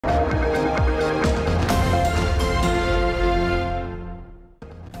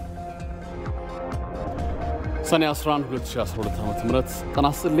ሰኔ 11 2012 ዓ.ም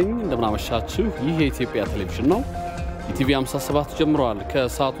ተናስልኝ እንደምናመሻችሁ ይህ የኢትዮጵያ ቴሌቪዥን ነው። ኢቲቪ 57 ጀምሯል።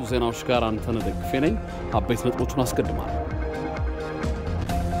 ከሰዓቱ ዜናዎች ጋር አንተነ ደግፌ ነኝ። አበይት ነጥቦቹን አስቀድማለሁ።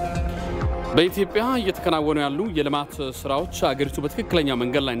 በኢትዮጵያ እየተከናወኑ ያሉ የልማት ስራዎች አገሪቱ በትክክለኛ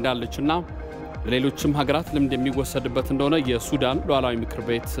መንገድ ላይ እንዳለችና ለሌሎችም ሀገራት ልምድ የሚወሰድበት እንደሆነ የሱዳን ሉዓላዊ ምክር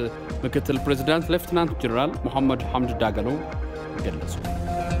ቤት ምክትል ፕሬዝዳንት ሌፍትናንት ጀነራል መሐመድ ሐምድ ዳጋሎ ገለጹ።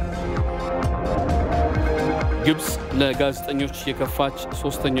 ግብጽ ለጋዜጠኞች የከፋች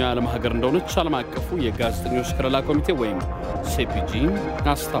ሶስተኛው የዓለም ሀገር እንደሆነች ዓለም አቀፉ የጋዜጠኞች ከለላ ኮሚቴ ወይም ሲፒጂ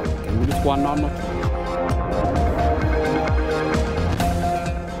አስታወቀ። የሚሉት ዋና ዋናዎቹ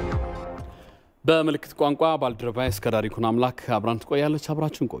በምልክት ቋንቋ ባልደረባዬ እስከዳሪኩን አምላክ አብራን ትቆያለች።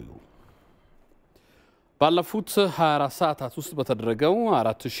 አብራችሁን ቆዩ። ባለፉት 24 ሰዓታት ውስጥ በተደረገው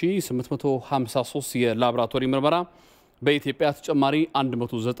 4853 የላቦራቶሪ ምርመራ በኢትዮጵያ ተጨማሪ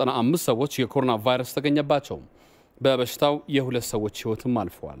 195 ሰዎች የኮሮና ቫይረስ ተገኘባቸው። በበሽታው የሁለት ሰዎች ህይወትም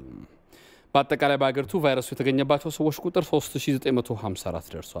አልፈዋል። በአጠቃላይ በአገሪቱ ቫይረሱ የተገኘባቸው ሰዎች ቁጥር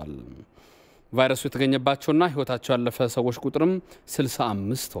 3954 ደርሷል። ቫይረሱ የተገኘባቸውና ህይወታቸው ያለፈ ሰዎች ቁጥርም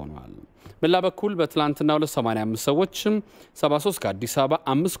 65 ሆነዋል። በሌላ በኩል በትላንትናው 85 ሰዎች 73 ከአዲስ አበባ፣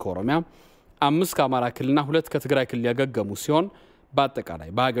 5 ከኦሮሚያ፣ 5 ከአማራ ክልልና 2 ከትግራይ ክልል ያገገሙ ሲሆን በአጠቃላይ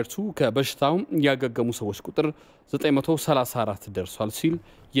በአገሪቱ ከበሽታው ያገገሙ ሰዎች ቁጥር 934 ደርሷል ሲል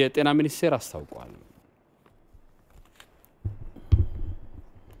የጤና ሚኒስቴር አስታውቋል።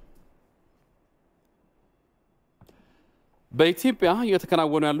 በኢትዮጵያ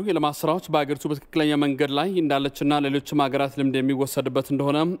የተከናወኑ ያሉ የልማት ስራዎች በአገሪቱ በትክክለኛ መንገድ ላይ እንዳለችና ሌሎችም ሀገራት ልምድ የሚወሰድበት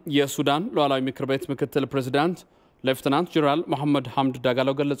እንደሆነ የሱዳን ሉዓላዊ ምክር ቤት ምክትል ፕሬዝዳንት ሌፍትናንት ጀነራል መሐመድ ሐምድ ዳጋሎ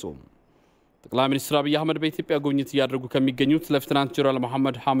ገለጹ። ጠቅላይ ሚኒስትር አብይ አህመድ በኢትዮጵያ ጉብኝት እያደረጉ ከሚገኙት ሌፍትናንት ጀነራል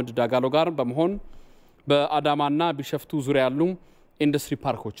መሐመድ ሐምድ ዳጋሎ ጋር በመሆን በአዳማና ቢሸፍቱ ዙሪያ ያሉ ኢንዱስትሪ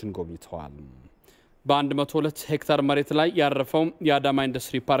ፓርኮችን ጎብኝተዋል። በ102 ሄክታር መሬት ላይ ያረፈው የአዳማ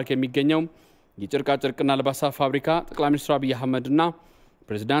ኢንዱስትሪ ፓርክ የሚገኘው የጨርቃ ጨርቅና አልባሳት ፋብሪካ ጠቅላይ ሚኒስትር አብይ አህመድና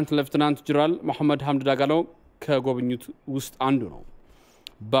ፕሬዝዳንት ሌፍትናንት ጀነራል መሐመድ ሐምድ ዳጋሎ ከጎብኙት ውስጥ አንዱ ነው።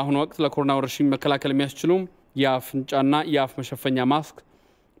 በአሁኑ ወቅት ለኮሮና ወረርሽኝ መከላከል የሚያስችሉ የአፍንጫና የአፍ መሸፈኛ ማስክ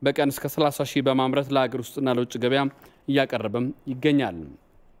በቀን እስከ 30 ሺህ በማምረት ለሀገር ውስጥና ለውጭ ገበያ እያቀረበም ይገኛል።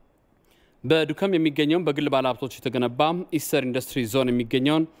 በዱከም የሚገኘው በግል ባለሀብቶች የተገነባ ኢስተር ኢንዱስትሪ ዞን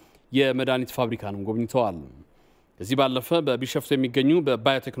የሚገኘውን የመድኃኒት ፋብሪካንም ጎብኝተዋል። ከዚህ ባለፈ በቢሸፍቱ የሚገኙ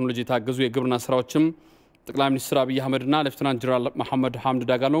በባዮቴክኖሎጂ የታገዙ የግብርና ስራዎችም ጠቅላይ ሚኒስትር አብይ አህመድና ሌፍትናንት ጀነራል መሐመድ ሐምድ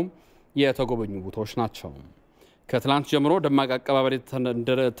ዳጋሎ የተጎበኙ ቦታዎች ናቸው። ከትላንት ጀምሮ ደማቅ አቀባበል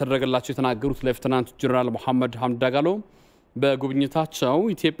ተደረገላቸው የተናገሩት ሌፍትናንት ጀነራል መሐመድ ሐምድ ዳጋሎ በጉብኝታቸው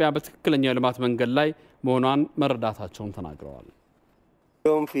ኢትዮጵያ በትክክለኛው ልማት መንገድ ላይ መሆኗን መረዳታቸውን ተናግረዋል።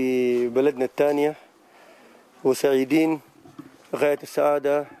 اليوم في بلدنا الثانية وسعيدين غاية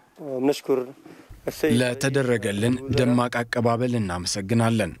السعادة ونشكر ለተደረገልን ደማቅ አቀባበል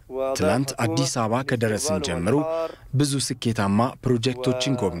እናመሰግናለን። ትላንት አዲስ አበባ ከደረስን ጀምሮ ብዙ ስኬታማ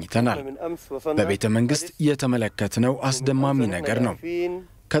ፕሮጀክቶችን ጎብኝተናል። በቤተ መንግስት የተመለከትነው አስደማሚ ነገር ነው።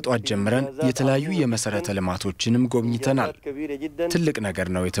 ከጧት ጀምረን የተለያዩ የመሰረተ ልማቶችንም ጎብኝተናል። ትልቅ ነገር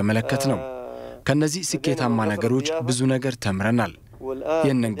ነው የተመለከትነው። ከነዚህ ስኬታማ ነገሮች ብዙ ነገር ተምረናል።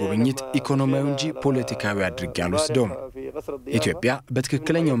 የነን ጉብኝት ኢኮኖሚያዊ እንጂ ፖለቲካዊ አድርጌ አልወስደውም። ኢትዮጵያ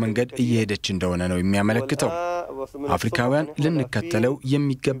በትክክለኛው መንገድ እየሄደች እንደሆነ ነው የሚያመለክተው። አፍሪካውያን ልንከተለው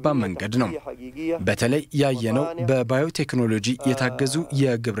የሚገባ መንገድ ነው። በተለይ ያየነው በባዮቴክኖሎጂ የታገዙ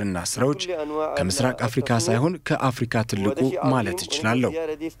የግብርና ስራዎች ከምስራቅ አፍሪካ ሳይሆን ከአፍሪካ ትልቁ ማለት እችላለሁ።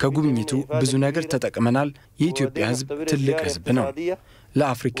 ከጉብኝቱ ብዙ ነገር ተጠቅመናል። የኢትዮጵያ ህዝብ ትልቅ ህዝብ ነው።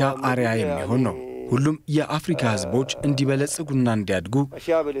 ለአፍሪካ አርአያ የሚሆን ነው። ሁሉም የአፍሪካ ህዝቦች እንዲበለጽጉና እንዲያድጉ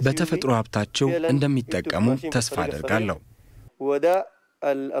በተፈጥሮ ሀብታቸው እንደሚጠቀሙ ተስፋ አደርጋለሁ።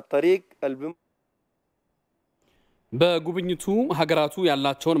 በጉብኝቱ ሀገራቱ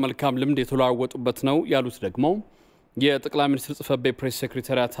ያላቸውን መልካም ልምድ የተለዋወጡበት ነው ያሉት ደግሞ የጠቅላይ ሚኒስትር ጽሕፈት ቤት ፕሬስ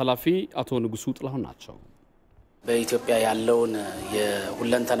ሴክሬታሪያት ኃላፊ አቶ ንጉሱ ጥላሁን ናቸው። በኢትዮጵያ ያለውን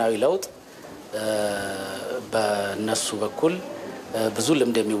የሁለንተናዊ ለውጥ በነሱ በኩል ብዙ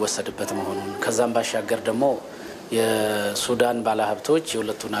ልምድ የሚወሰድበት መሆኑን ከዛም ባሻገር ደግሞ የሱዳን ባለሀብቶች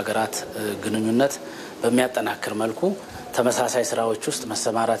የሁለቱን ሀገራት ግንኙነት በሚያጠናክር መልኩ ተመሳሳይ ስራዎች ውስጥ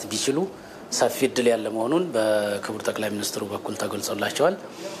መሰማራት ቢችሉ ሰፊ እድል ያለ መሆኑን በክቡር ጠቅላይ ሚኒስትሩ በኩል ተገልጾላቸዋል።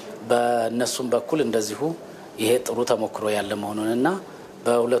 በእነሱም በኩል እንደዚሁ ይሄ ጥሩ ተሞክሮ ያለ መሆኑንና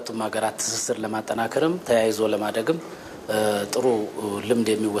በሁለቱም ሀገራት ትስስር ለማጠናከርም ተያይዞ ለማደግም ጥሩ ልምድ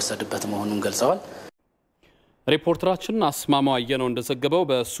የሚወሰድበት መሆኑን ገልጸዋል። ሪፖርተራችን አስማማው አየነው እንደዘገበው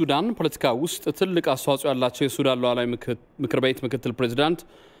በሱዳን ፖለቲካ ውስጥ ትልቅ አስተዋጽኦ ያላቸው የሱዳን ሉዓላዊ ምክር ቤት ምክትል ፕሬዝዳንት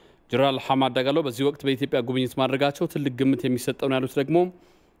ጀነራል ሐማድ ዳጋሎ በዚህ ወቅት በኢትዮጵያ ጉብኝት ማድረጋቸው ትልቅ ግምት የሚሰጠው ነው ያሉት ደግሞ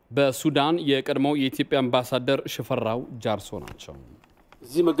በሱዳን የቀድሞው የኢትዮጵያ አምባሳደር ሽፈራው ጃርሶ ናቸው።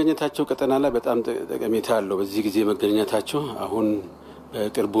 እዚህ መገኘታቸው ቀጠና ላይ በጣም ጠቀሜታ አለው። በዚህ ጊዜ መገኘታቸው አሁን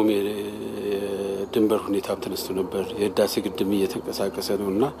ቅርቡም ድንበር ሁኔታው ተነስቶ ነበር። የህዳሴ ግድብ እየተንቀሳቀሰ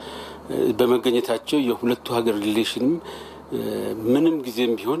ነውና በመገኘታቸው የሁለቱ ሀገር ሪሌሽንም ምንም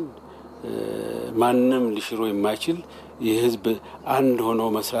ጊዜም ቢሆን ማንንም ሊሽሮ የማይችል የህዝብ አንድ ሆኖ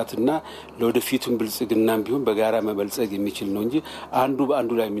መስራትና ለወደፊቱም ብልጽግናም ቢሆን በጋራ መበልጸግ የሚችል ነው እንጂ አንዱ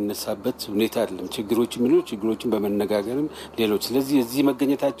በአንዱ ላይ የሚነሳበት ሁኔታ አይደለም። ችግሮችን በመነጋገርም ሌሎች ስለዚህ እዚህ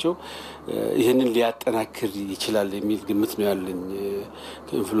መገኘታቸው ይህንን ሊያጠናክር ይችላል የሚል ግምት ነው ያለኝ።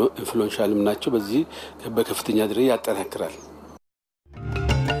 ኢንፍሉዌንሻልም ናቸው። በዚህ በከፍተኛ ደረጃ ያጠናክራል።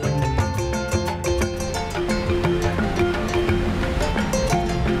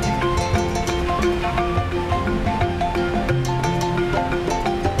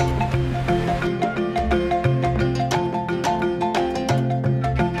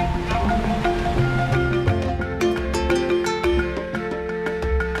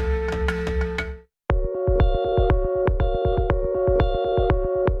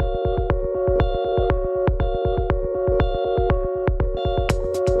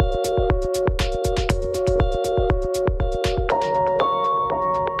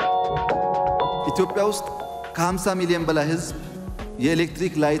 ኢትዮጵያ ውስጥ ከ50 ሚሊዮን በላይ ህዝብ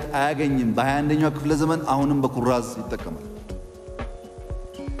የኤሌክትሪክ ላይት አያገኝም። በ21ኛው ክፍለ ዘመን አሁንም በኩራዝ ይጠቀማል።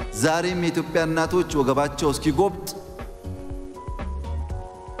 ዛሬም የኢትዮጵያ እናቶች ወገባቸው እስኪጎብጥ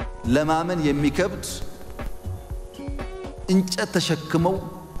ለማመን የሚከብድ እንጨት ተሸክመው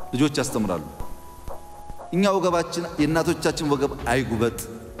ልጆች ያስተምራሉ። እኛ ወገባችን የእናቶቻችን ወገብ አይጉበጥ፣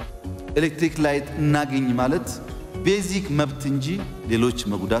 ኤሌክትሪክ ላይት እናገኝ ማለት ቤዚክ መብት እንጂ ሌሎች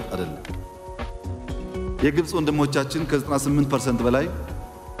መጉዳት አይደለም። የግብጽ ወንድሞቻችን ከ98% በላይ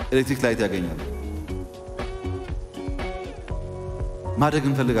ኤሌክትሪክ ላይት ያገኛሉ። ማደግ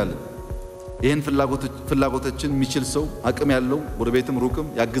እንፈልጋለን። ይህን ፍላጎቶችን የሚችል ሰው አቅም ያለው ጎረቤትም ሩቅም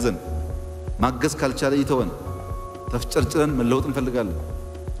ያግዘን። ማገዝ ካልቻለ ይተወን። ተፍጨርጭረን መለወጥ እንፈልጋለን።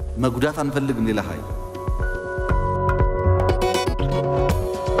 መጉዳት አንፈልግም ሌላ ኃይል።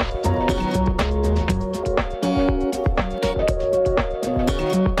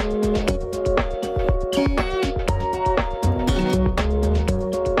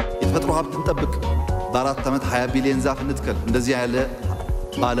 እንጠብቅ። በአራት ዓመት 20 ቢሊዮን ዛፍ እንትከል። እንደዚህ ያለ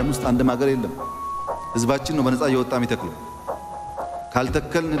በዓለም ውስጥ አንድም ሀገር የለም። ህዝባችን ነው በነፃ እየወጣ የሚተክለው።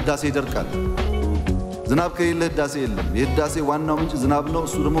 ካልተከልን ህዳሴ ይደርቃል። ዝናብ ከሌለ ህዳሴ የለም። የህዳሴ ዋናው ምንጭ ዝናብ ነው።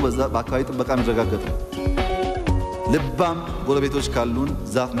 እሱ ደግሞ በአካባቢ ጥበቃ የሚረጋገጥ ነው። ልባም ጎረቤቶች ካሉን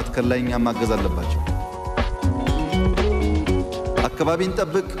ዛፍ መትከል ላይ እኛም ማገዝ አለባቸው። አካባቢ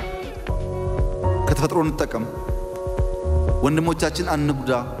እንጠብቅ፣ ከተፈጥሮ እንጠቀም፣ ወንድሞቻችን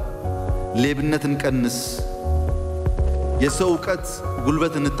አንጉዳ፣ ሌብነት እንቀንስ፣ የሰው ዕውቀት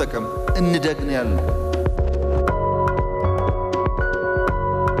ጉልበት እንጠቀም፣ እንደግን ያለ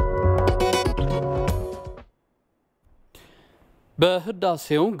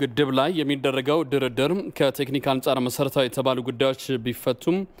በህዳሴው ግድብ ላይ የሚደረገው ድርድር ከቴክኒክ አንጻር መሰረታዊ የተባሉ ጉዳዮች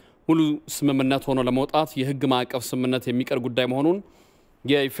ቢፈቱም ሙሉ ስምምነት ሆኖ ለመውጣት የህግ ማዕቀፍ ስምምነት የሚቀር ጉዳይ መሆኑን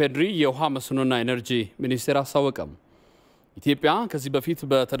የኢፌድሪ የውሃ መስኖና ኢነርጂ ሚኒስቴር አሳወቀም። ኢትዮጵያ ከዚህ በፊት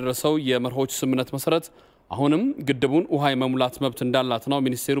በተደረሰው የመርሆች ስምምነት መሰረት አሁንም ግድቡን ውሃ የመሙላት መብት እንዳላት ነው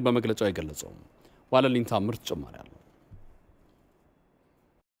ሚኒስቴሩ በመግለጫው የገለጸው። ዋለልኝ ታምር ተጨማሪ አለው።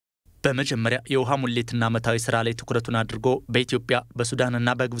 በመጀመሪያ የውሃ ሙሌትና ዓመታዊ ስራ ላይ ትኩረቱን አድርጎ በኢትዮጵያ በሱዳንና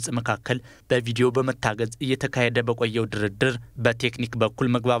በግብጽ መካከል በቪዲዮ በመታገዝ እየተካሄደ በቆየው ድርድር በቴክኒክ በኩል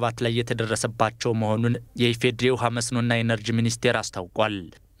መግባባት ላይ የተደረሰባቸው መሆኑን የኢፌድሪ የውሃ መስኖና ኢነርጂ ሚኒስቴር አስታውቋል።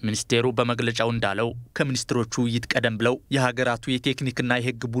 ሚኒስቴሩ በመግለጫው እንዳለው ከሚኒስትሮቹ ውይይት ቀደም ብለው የሀገራቱ የቴክኒክና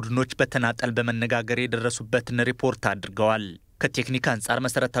የህግ ቡድኖች በተናጠል በመነጋገር የደረሱበትን ሪፖርት አድርገዋል። ከቴክኒክ አንጻር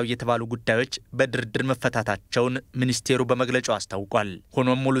መሰረታዊ የተባሉ ጉዳዮች በድርድር መፈታታቸውን ሚኒስቴሩ በመግለጫው አስታውቋል።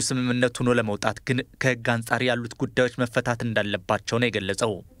 ሆኖም ሙሉ ስምምነት ሆኖ ለመውጣት ግን ከህግ አንጻር ያሉት ጉዳዮች መፈታት እንዳለባቸው ነው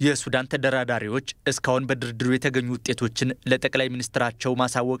የገለጸው። የሱዳን ተደራዳሪዎች እስካሁን በድርድሩ የተገኙ ውጤቶችን ለጠቅላይ ሚኒስትራቸው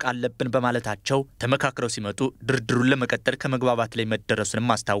ማሳወቅ አለብን በማለታቸው ተመካክረው ሲመጡ ድርድሩን ለመቀጠል ከመግባባት ላይ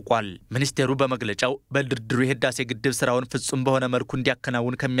መደረሱንም አስታውቋል። ሚኒስቴሩ በመግለጫው በድርድሩ የህዳሴ ግድብ ስራውን ፍጹም በሆነ መልኩ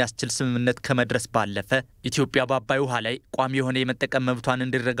እንዲያከናውን ከሚያስችል ስምምነት ከመድረስ ባለፈ ኢትዮጵያ በአባይ ውሃ ላይ ቋሚ የሆነ የመጠቀም መብቷን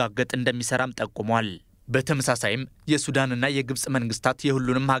እንዲረጋገጥ እንደሚሰራም ጠቁሟል። በተመሳሳይም የሱዳንና የግብጽ መንግስታት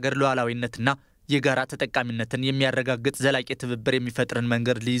የሁሉንም ሀገር ሉዓላዊነትና የጋራ ተጠቃሚነትን የሚያረጋግጥ ዘላቂ ትብብር የሚፈጥርን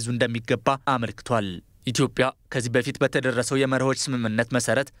መንገድ ሊይዙ እንደሚገባ አመልክቷል። ኢትዮጵያ ከዚህ በፊት በተደረሰው የመርሆች ስምምነት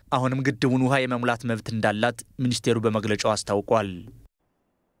መሰረት አሁንም ግድቡን ውሃ የመሙላት መብት እንዳላት ሚኒስቴሩ በመግለጫው አስታውቋል።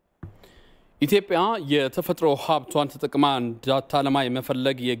 ኢትዮጵያ የተፈጥሮ ሀብቷን ተጠቅማ እንዳታለማ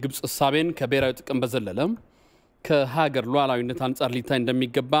የመፈለግ የግብጽ እሳቤን ከብሔራዊ ጥቅም በዘለለ ከሀገር ሉዓላዊነት አንጻር ሊታይ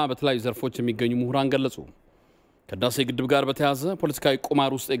እንደሚገባ በተለያዩ ዘርፎች የሚገኙ ምሁራን ገለጹ። ከህዳሴ ግድብ ጋር በተያያዘ ፖለቲካዊ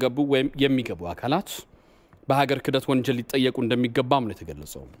ቁማር ውስጥ የገቡ ወይም የሚገቡ አካላት በሀገር ክህደት ወንጀል ሊጠየቁ እንደሚገባም ነው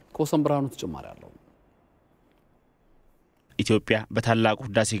የተገለጸው። ኮሰም ብርሃኑ ተጨማሪ አለው። ኢትዮጵያ በታላቁ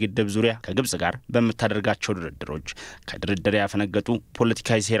ህዳሴ ግድብ ዙሪያ ከግብጽ ጋር በመታደርጋቸው ድርድሮች ከድርድር ያፈነገጡ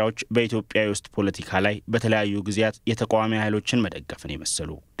ፖለቲካዊ ሴራዎች በኢትዮጵያ ውስጥ ፖለቲካ ላይ በተለያዩ ጊዜያት የተቃዋሚ ኃይሎችን መደገፍን የመሰሉ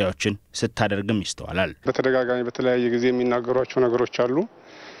ጉዳዮችን ስታደርግም ይስተዋላል። በተደጋጋሚ በተለያየ ጊዜ የሚናገሯቸው ነገሮች አሉ።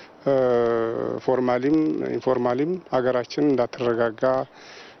 ፎርማሊም ኢንፎርማሊም ሀገራችን እንዳትረጋጋ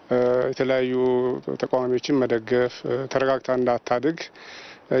የተለያዩ ተቃዋሚዎችን መደገፍ ተረጋግታ እንዳታድግ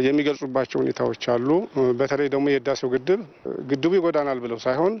የሚገልጹባቸው ሁኔታዎች አሉ። በተለይ ደግሞ የህዳሴው ግድቡ ይጎዳናል ብለው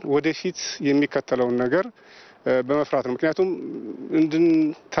ሳይሆን ወደፊት የሚከተለውን ነገር በመፍራት ነው። ምክንያቱም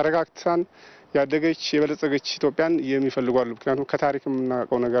ተረጋግታን ያደገች የበለጸገች ኢትዮጵያን የሚፈልጓሉ። ምክንያቱም ከታሪክ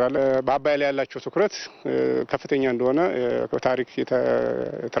የምናውቀው ነገር አለ። በአባይ ላይ ያላቸው ትኩረት ከፍተኛ እንደሆነ ከታሪክ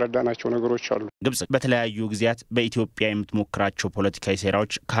የተረዳናቸው ነገሮች አሉ። ግብጽ በተለያዩ ጊዜያት በኢትዮጵያ የምትሞክራቸው ፖለቲካዊ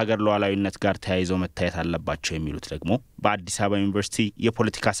ሴራዎች ከሀገር ሉዓላዊነት ጋር ተያይዘው መታየት አለባቸው የሚሉት ደግሞ በአዲስ አበባ ዩኒቨርሲቲ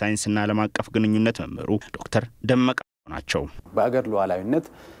የፖለቲካ ሳይንስና ዓለም አቀፍ ግንኙነት መምህሩ ዶክተር ደመቀ ናቸው። በአገር ሉዓላዊነት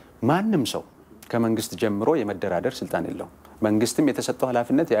ማንም ሰው ከመንግስት ጀምሮ የመደራደር ስልጣን የለውም። መንግስትም የተሰጠው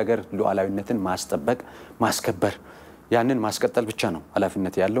ኃላፊነት የሀገር ሉዓላዊነትን ማስጠበቅ ማስከበር ያንን ማስቀጠል ብቻ ነው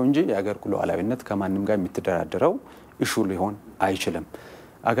ኃላፊነት ያለው እንጂ የሀገር ሉዓላዊነት ከማንም ጋር የሚተደራደረው ኢሹ ሊሆን አይችልም።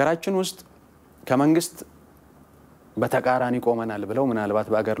 አገራችን ውስጥ ከመንግስት በተቃራኒ ቆመናል ብለው ምናልባት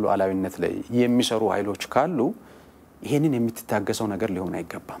በአገር ሉዓላዊነት ላይ የሚሰሩ ኃይሎች ካሉ ይሄንን የምትታገሰው ነገር ሊሆን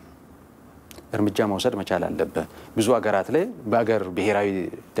አይገባም። እርምጃ መውሰድ መቻል አለበት። ብዙ ሀገራት ላይ በአገር ብሔራዊ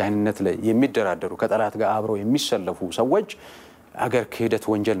ደህንነት ላይ የሚደራደሩ ከጠላት ጋር አብረው የሚሰለፉ ሰዎች አገር ክህደት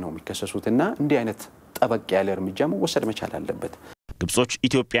ወንጀል ነው የሚከሰሱትና እንዲህ አይነት ጠበቅ ያለ እርምጃ መወሰድ መቻል አለበት። ግብጾች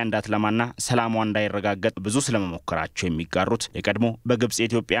ኢትዮጵያ እንዳትለማና ሰላሟ እንዳይረጋገጥ ብዙ ስለመሞከራቸው የሚጋሩት የቀድሞ በግብጽ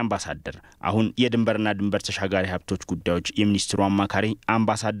የኢትዮጵያ አምባሳደር አሁን የድንበርና ድንበር ተሻጋሪ ሀብቶች ጉዳዮች የሚኒስትሩ አማካሪ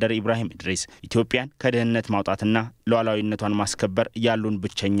አምባሳደር ኢብራሂም ኢድሪስ ኢትዮጵያን ከድህነት ማውጣትና ሉዓላዊነቷን ማስከበር ያሉን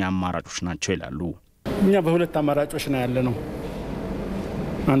ብቸኛ አማራጮች ናቸው ይላሉ። እኛ በሁለት አማራጮች ነው ያለነው።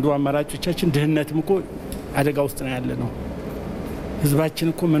 አንዱ አማራጮቻችን ድህነትም እኮ አደጋ ውስጥ ነው ያለነው። ህዝባችን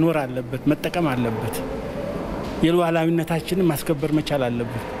እኮ መኖር አለበት፣ መጠቀም አለበት። የሉዓላዊነታችንን ማስከበር መቻል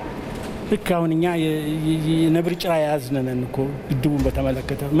አለበት። ልክ አሁን እኛ የነብር ጭራ ያዝነን እኮ ግድቡን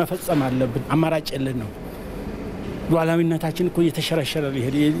በተመለከተ መፈጸም አለብን። አማራጭ የለንም። ሉዓላዊነታችን እኮ እየተሸረሸረ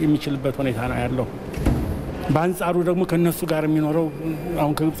ሊሄድ የሚችልበት ሁኔታ ነው ያለው። በአንጻሩ ደግሞ ከነሱ ጋር የሚኖረው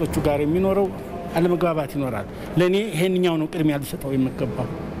አሁን ከግብጾቹ ጋር የሚኖረው አለመግባባት ይኖራል። ለኔ ይሄንኛው ነው ቅድሚያ ሊሰጠው የሚገባው።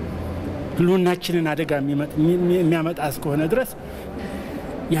 ህልውናችንን አደጋ የሚያመጣ እስከሆነ ድረስ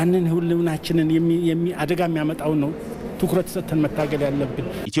ያንን ህልውናችንን አደጋ የሚያመጣው ነው ትኩረት ሰጥተን መታገል ያለብን።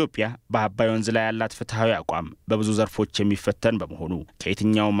 ኢትዮጵያ በአባይ ወንዝ ላይ ያላት ፍትሃዊ አቋም በብዙ ዘርፎች የሚፈተን በመሆኑ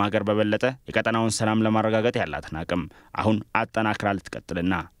ከየትኛውም ሀገር በበለጠ የቀጠናውን ሰላም ለማረጋገጥ ያላትን አቅም አሁን አጠናክራ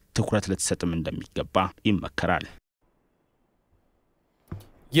ልትቀጥልና ትኩረት ልትሰጥም እንደሚገባ ይመከራል።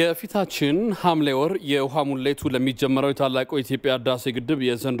 የፊታችን ሐምሌ ወር የውሃ ሙሌቱ ለሚጀምረው የታላቁ የኢትዮጵያ ህዳሴ ግድብ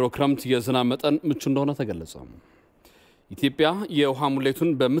የዘንድሮ ክረምት የዝናብ መጠን ምቹ እንደሆነ ተገለጸ። ኢትዮጵያ የውሃ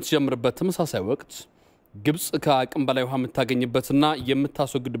ሙሌቱን በምትጀምርበት ተመሳሳይ ወቅት ግብጽ ከአቅም በላይ ውሃ የምታገኝበትና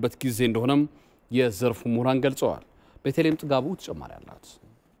የምታስወግድበት ጊዜ እንደሆነም የዘርፉ ምሁራን ገልጸዋል። በተለይም ጥጋቡ ተጨማሪ አላት።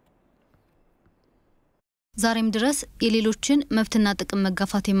 ዛሬም ድረስ የሌሎችን መብትና ጥቅም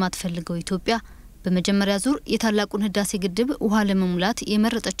መጋፋት የማትፈልገው ኢትዮጵያ በመጀመሪያ ዙር የታላቁን ህዳሴ ግድብ ውሃ ለመሙላት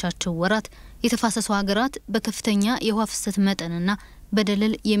የመረጠቻቸው ወራት የተፋሰሱ ሀገራት በከፍተኛ የውሃ ፍሰት መጠንና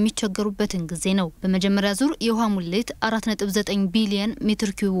በደለል የሚቸገሩበትን ጊዜ ነው። በመጀመሪያ ዙር የውሃ ሙሌት 4.9 ቢሊዮን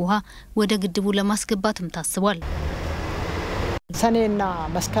ሜትር ኪዩብ ውሃ ወደ ግድቡ ለማስገባትም ታስቧል። ሰኔና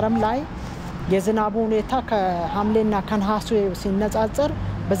መስከረም ላይ የዝናቡ ሁኔታ ከሐምሌና ከነሐሴ ሲነጻጸር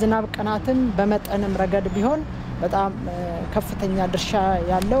በዝናብ ቀናትም በመጠንም ረገድ ቢሆን በጣም ከፍተኛ ድርሻ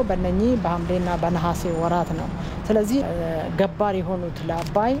ያለው በእነኚህ በሐምሌና በነሐሴ ወራት ነው። ስለዚህ ገባር የሆኑት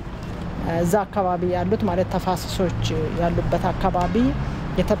ለአባይ እዛ አካባቢ ያሉት ማለት ተፋሰሶች ያሉበት አካባቢ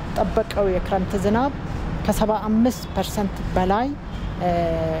የተጠበቀው የክረምት ዝናብ ከ75% በላይ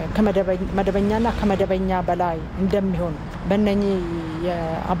ከመደበኛና ከመደበኛ በላይ እንደሚሆን በእነኚህ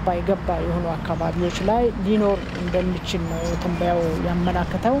የአባይ ገባር የሆኑ አካባቢዎች ላይ ሊኖር እንደሚችል ነው ትንበያው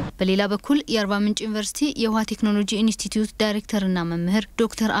ያመላክተው። በሌላ በኩል የአርባ ምንጭ ዩኒቨርሲቲ የውሃ ቴክኖሎጂ ኢንስቲትዩት ዳይሬክተርና መምህር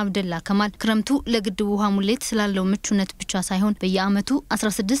ዶክተር አብደላ ከማል ክረምቱ ለግድቡ ውሃ ሙሌት ስላለው ምቹነት ብቻ ሳይሆን በየአመቱ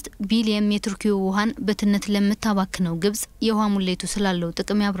 16 ቢሊዮን ሜትር ኪዩብ ውሃን በትነት ለምታባክነው ግብጽ የውሃ ሙሌቱ ስላለው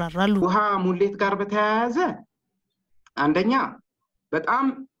ጥቅም ያብራራሉ። ውሃ ሙሌት ጋር በተያያዘ አንደኛ በጣም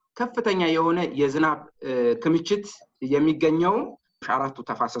ከፍተኛ የሆነ የዝናብ ክምችት የሚገኘው አራቱ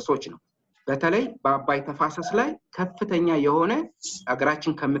ተፋሰሶች ነው። በተለይ በአባይ ተፋሰስ ላይ ከፍተኛ የሆነ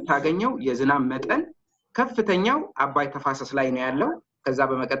አገራችን ከምታገኘው የዝናብ መጠን ከፍተኛው አባይ ተፋሰስ ላይ ነው ያለው። ከዛ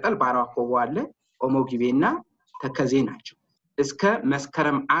በመቀጠል ባራኮቦ አለ፣ ኦሞጊቤና ተከዜ ናቸው። እስከ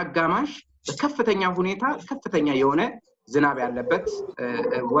መስከረም አጋማሽ በከፍተኛ ሁኔታ ከፍተኛ የሆነ ዝናብ ያለበት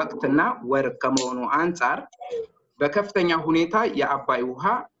ወቅትና ወር ከመሆኑ አንፃር በከፍተኛ ሁኔታ የአባይ ውሃ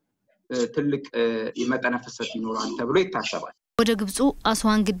ትልቅ የመጠነ ፍሰት ይኖራል ተብሎ ይታሰባል። ወደ ግብፁ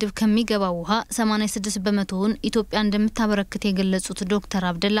አስዋን ግድብ ከሚገባው ውሃ 86 በመቶውን ኢትዮጵያ እንደምታበረክት የገለጹት ዶክተር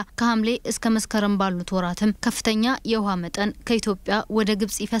አብደላ ከሐምሌ እስከ መስከረም ባሉት ወራትም ከፍተኛ የውሃ መጠን ከኢትዮጵያ ወደ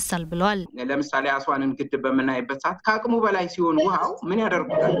ግብፅ ይፈሳል ብለዋል። ለምሳሌ አስዋንን ግድብ በመናይበት ሰዓት ከአቅሙ በላይ ሲሆን ውሃው ምን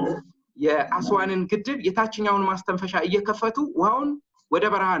ያደርጉታል? የአስዋንን ግድብ የታችኛውን ማስተንፈሻ እየከፈቱ ውሃውን ወደ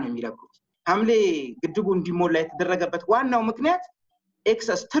በረሃ ነው የሚለቁት። ሐምሌ ግድቡ እንዲሞላ የተደረገበት ዋናው ምክንያት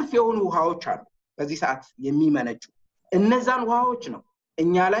ኤክሰስ ትርፍ የሆኑ ውሃዎች አሉ በዚህ ሰዓት የሚመነጩ። እነዛን ውሃዎች ነው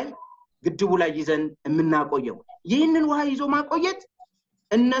እኛ ላይ ግድቡ ላይ ይዘን የምናቆየው። ይህንን ውሃ ይዞ ማቆየት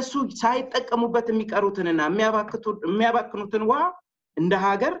እነሱ ሳይጠቀሙበት የሚቀሩትንና የሚያባክኑትን ውሃ እንደ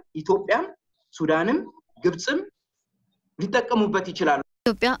ሀገር ኢትዮጵያም ሱዳንም ግብፅም ሊጠቀሙበት ይችላሉ።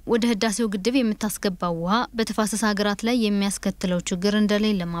 ኢትዮጵያ ወደ ህዳሴው ግድብ የምታስገባው ውሃ በተፋሰስ ሀገራት ላይ የሚያስከትለው ችግር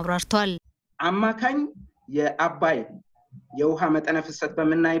እንደሌለ አብራርተዋል። አማካኝ የአባይ የውሃ መጠነ ፍሰት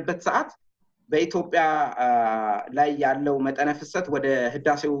በመናይበት ሰዓት በኢትዮጵያ ላይ ያለው መጠነ ፍሰት ወደ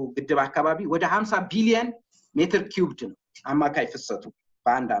ህዳሴው ግድብ አካባቢ ወደ 50 ቢሊዮን ሜትር ኪዩብድ ነው አማካይ ፍሰቱ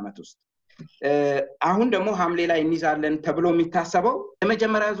በአንድ አመት ውስጥ። አሁን ደግሞ ሐምሌ ላይ እንይዛለን ተብሎ የሚታሰበው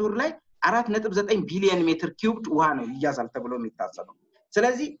የመጀመሪያ ዙር ላይ 4.9 ቢሊዮን ሜትር ኪዩብድ ውሃ ነው ይያዛል ተብሎ የሚታሰበው።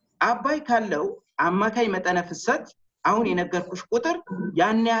 ስለዚህ አባይ ካለው አማካይ መጠነ ፍሰት አሁን የነገርኩሽ ቁጥር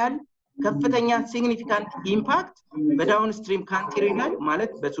ያን ያህል ከፍተኛ ሲግኒፊካንት ኢምፓክት በዳውን ስትሪም ካንትሪ ላይ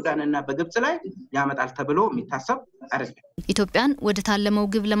ማለት በሱዳንና በግብጽ ላይ ያመጣል ተብሎ የሚታሰብ አይደለም። ኢትዮጵያን ወደ ታለመው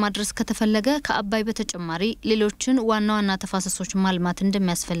ግብ ለማድረስ ከተፈለገ ከአባይ በተጨማሪ ሌሎችን ዋና ዋና ተፋሰሶች ማልማት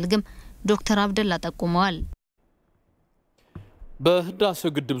እንደሚያስፈልግም ዶክተር አብደላ ጠቁመዋል።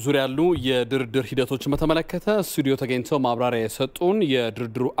 በህዳሴው ግድብ ዙሪያ ያሉ የድርድር ሂደቶችን በተመለከተ ስቱዲዮ ተገኝተው ማብራሪያ የሰጡን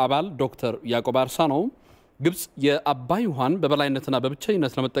የድርድሩ አባል ዶክተር ያዕቆብ አርሳ ነው። ግብጽ የአባይ ውሃን በበላይነትና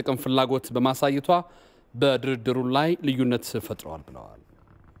በብቸኝነት ለመጠቀም ፍላጎት በማሳየቷ በድርድሩ ላይ ልዩነት ፈጥሯል ብለዋል።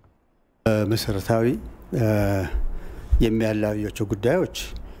 መሰረታዊ የሚያለያዩቸው ጉዳዮች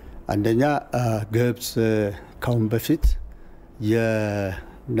አንደኛ ግብጽ ካሁን በፊት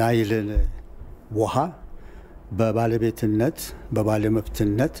የናይልን ውሃ በባለቤትነት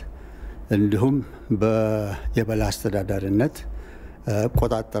በባለመብትነት እንዲሁም የበላይ አስተዳዳሪነት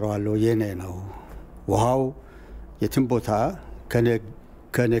ቆጣጠረዋለሁ የኔ ነው ውሃው የትም ቦታ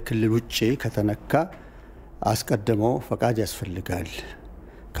ከኔ ክልል ውጪ ከተነካ አስቀድመው ፈቃድ ያስፈልጋል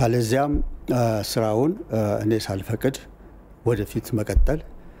ካለዚያም ስራውን እኔ ሳልፈቅድ ወደፊት መቀጠል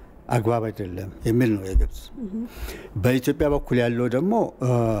አግባብ አይደለም የሚል ነው የግብጽ። በኢትዮጵያ በኩል ያለው ደግሞ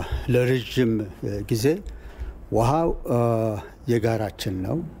ለረጅም ጊዜ ውሃው የጋራችን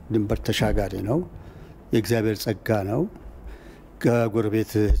ነው፣ ድንበር ተሻጋሪ ነው፣ የእግዚአብሔር ጸጋ ነው።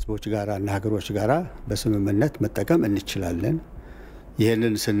 ከጎረቤት ህዝቦች ጋራና ሀገሮች ጋራ በስምምነት መጠቀም እንችላለን።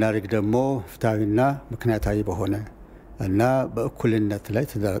 ይሄንን ስናደርግ ደግሞ ፍትሃዊና ምክንያታዊ በሆነ እና በእኩልነት ላይ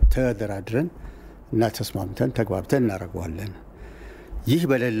ተደራድረን እና ተስማምተን ተግባብተን እናደርገዋለን። ይህ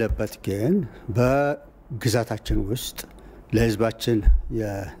በሌለበት ግን በግዛታችን ውስጥ ለህዝባችን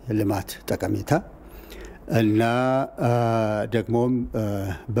የልማት ጠቀሜታ እና ደግሞም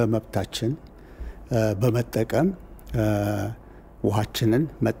በመብታችን በመጠቀም ውሃችንን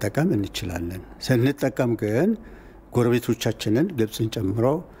መጠቀም እንችላለን። ስንጠቀም ግን ጎረቤቶቻችንን ግብጽን ጨምሮ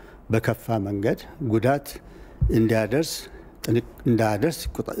በከፋ መንገድ ጉዳት እንዳያደርስ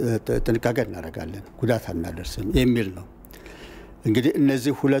ጥንቃቄ እናደርጋለን፣ ጉዳት አናደርስም የሚል ነው። እንግዲህ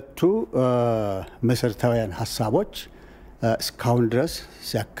እነዚህ ሁለቱ መሰረታዊያን ሀሳቦች እስካሁን ድረስ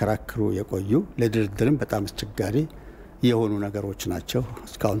ሲያከራክሩ የቆዩ ለድርድርም በጣም አስቸጋሪ የሆኑ ነገሮች ናቸው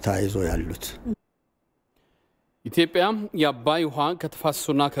እስካሁን ተያይዞ ያሉት። ኢትዮጵያ የአባይ ውሃ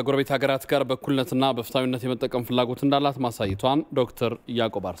ከተፋሰሱና ከጎረቤት ሀገራት ጋር በእኩልነትና በፍትሃዊነት የመጠቀም ፍላጎት እንዳላት ማሳየቷን ዶክተር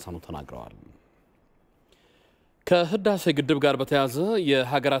ያዕቆብ አርሳኑ ተናግረዋል። ከህዳሴ ግድብ ጋር በተያያዘ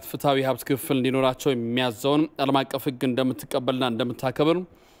የሀገራት ፍትሃዊ ሀብት ክፍል እንዲኖራቸው የሚያዘውን ዓለም አቀፍ ሕግ እንደምትቀበልና እንደምታከብር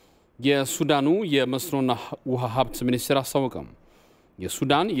የሱዳኑ የመስኖና ውሃ ሀብት ሚኒስትር አስታወቀም።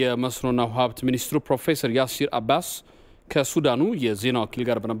 የሱዳን የመስኖና ውሃ ሀብት ሚኒስትሩ ፕሮፌሰር ያሲር አባስ ከሱዳኑ የዜና ወኪል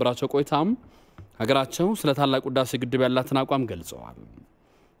ጋር በነበራቸው ቆይታም ሀገራቸው ስለ ታላቁ ህዳሴ ግድብ ያላትን አቋም ገልጸዋል።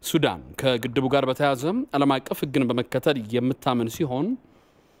 ሱዳን ከግድቡ ጋር በተያያዘ ዓለም አቀፍ ሕግን በመከተል የምታምን ሲሆን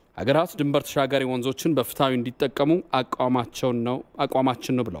ሀገራት ድንበር ተሻጋሪ ወንዞችን በፍትሃዊ እንዲጠቀሙ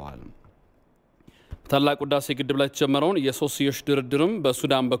አቋማችን ነው ብለዋል። ታላቁ ህዳሴ ግድብ ላይ ተጀመረውን የሶስትዮሽ ድርድርም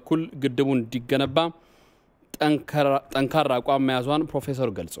በሱዳን በኩል ግድቡ እንዲገነባ ጠንካራ አቋም መያዟን ፕሮፌሰሩ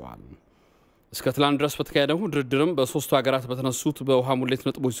ገልጸዋል። እስከ ትላንት ድረስ በተካሄደው ድርድርም በሶስቱ ሀገራት በተነሱት በውሃ ሙሌት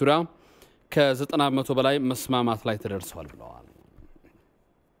ነጥቦች ዙሪያ ከ90% በላይ መስማማት ላይ ተደርሰዋል ብለዋል።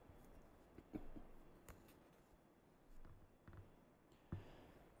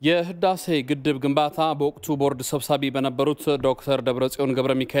 የህዳሴ ግድብ ግንባታ በወቅቱ ቦርድ ሰብሳቢ በነበሩት ዶክተር ደብረጽዮን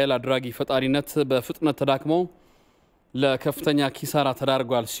ገብረ ሚካኤል አድራጊ ፈጣሪነት በፍጥነት ተዳክሞ ለከፍተኛ ኪሳራ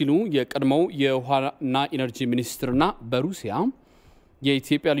ተዳርጓል ሲሉ የቀድሞው የውሃና ኢነርጂ ሚኒስትርና በሩሲያ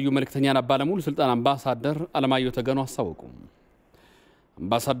የኢትዮጵያ ልዩ መልእክተኛና ባለሙሉ ስልጣን አምባሳደር አለማየሁ ተገኑ አስታወቁ።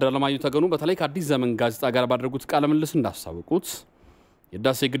 አምባሳደር አለማየሁ ተገኑ በተለይ ከአዲስ ዘመን ጋዜጣ ጋር ባደረጉት ቃለ ምልልስ እንዳስታወቁት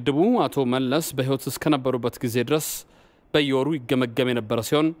የህዳሴ ግድቡ አቶ መለስ በህይወት እስከነበሩበት ጊዜ ድረስ በየወሩ ይገመገም የነበረ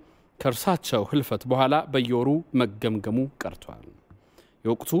ሲሆን ከእርሳቸው ህልፈት በኋላ በየወሩ መገምገሙ ቀርቷል።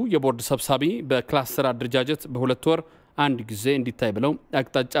 የወቅቱ የቦርድ ሰብሳቢ በክላስተር አደረጃጀት በሁለት ወር አንድ ጊዜ እንዲታይ ብለው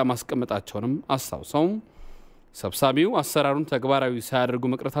አቅጣጫ ማስቀመጣቸውንም አስታውሰው ሰብሳቢው አሰራሩን ተግባራዊ ሳያደርጉ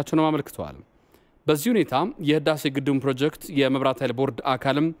መቅረታቸውን አመልክተዋል። በዚህ ሁኔታ የህዳሴ ግድቡ ፕሮጀክት የመብራት ኃይል ቦርድ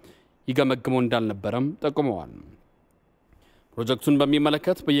አካልም ይገመግመው እንዳልነበረም ጠቁመዋል። ፕሮጀክቱን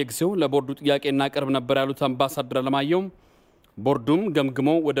በሚመለከት በየጊዜው ለቦርዱ ጥያቄና ቀርብ ነበር ያሉት አምባሳደር አለማየሁ ቦርዱም ገምግሞ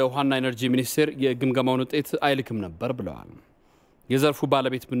ወደ ውሃና ኢነርጂ ሚኒስቴር የግምገማውን ውጤት አይልክም ነበር ብለዋል። የዘርፉ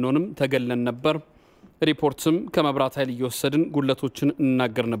ባለቤት ብንሆንም ተገለን ነበር፣ ሪፖርትም ከመብራት ኃይል እየወሰድን ጉለቶችን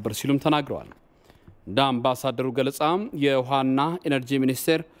እናገር ነበር ሲሉም ተናግረዋል። እንደ አምባሳደሩ ገለጻ የውሃና ኢነርጂ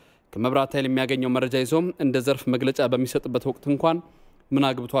ሚኒስቴር ከመብራት ኃይል የሚያገኘው መረጃ ይዞ እንደ ዘርፍ መግለጫ በሚሰጥበት ወቅት እንኳን ምን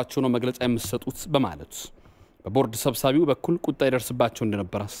አግብቷቸው ነው መግለጫ የሚሰጡት በማለት በቦርድ ሰብሳቢው በኩል ቁጣ ይደርስባቸው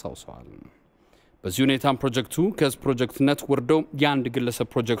እንደነበር አስታውሰዋል። በዚህ ሁኔታም ፕሮጀክቱ ከህዝብ ፕሮጀክትነት ወርዶ የአንድ ግለሰብ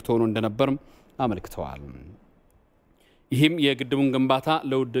ፕሮጀክት ሆኖ እንደነበር አመልክተዋል። ይህም የግድቡን ግንባታ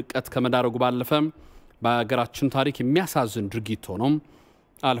ለውድቀት ከመዳረጉ ባለፈ በሀገራችን ታሪክ የሚያሳዝን ድርጊት ሆኖ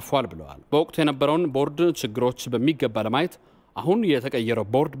አልፏል ብለዋል። በወቅቱ የነበረውን ቦርድ ችግሮች በሚገባ ለማየት አሁን የተቀየረው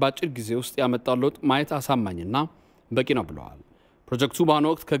ቦርድ በአጭር ጊዜ ውስጥ ያመጣው ለውጥ ማየት አሳማኝና በቂ ነው ብለዋል። ፕሮጀክቱ በአሁኑ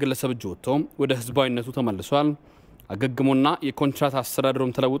ወቅት ከግለሰብ እጅ ወጥቶ ወደ ህዝባዊነቱ ተመልሷል። አገግሞና የኮንትራት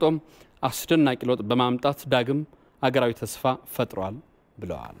አስተዳደሩም ተለውጦ አስደናቂ ለውጥ በማምጣት ዳግም አገራዊ ተስፋ ፈጥሯል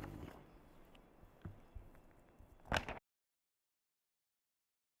ብለዋል።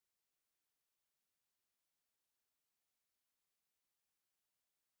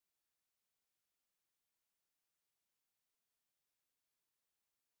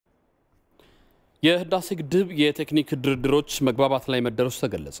 የህዳሴ ግድብ የቴክኒክ ድርድሮች መግባባት ላይ መደረሱ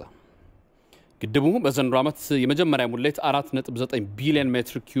ተገለጸ። ግድቡ በዘንድሮ ዓመት የመጀመሪያ ሙሌት 4.9 ቢሊዮን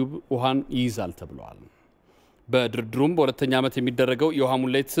ሜትር ኪዩብ ውሃን ይይዛል ተብሏል። በድርድሩም በሁለተኛ ዓመት የሚደረገው የውሃ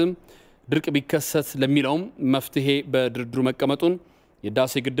ሙሌት ድርቅ ቢከሰት ለሚለውም መፍትሄ በድርድሩ መቀመጡን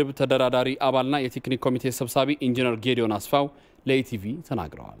የህዳሴ ግድብ ተደራዳሪ አባልና የቴክኒክ ኮሚቴ ሰብሳቢ ኢንጂነር ጌዲዮን አስፋው ለኢቲቪ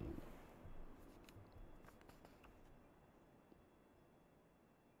ተናግረዋል።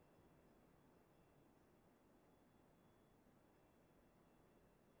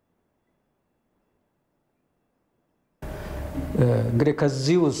 እንግዲህ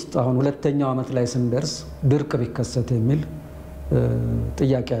ከዚህ ውስጥ አሁን ሁለተኛው ዓመት ላይ ስንደርስ ድርቅ ቢከሰት የሚል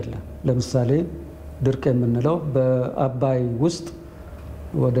ጥያቄ አለ። ለምሳሌ ድርቅ የምንለው በአባይ ውስጥ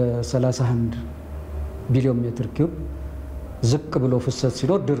ወደ 31 ቢሊዮን ሜትር ኪዩብ ዝቅ ብሎ ፍሰት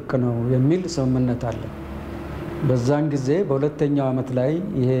ሲኖር ድርቅ ነው የሚል ስምምነት አለ። በዛን ጊዜ በሁለተኛው ዓመት ላይ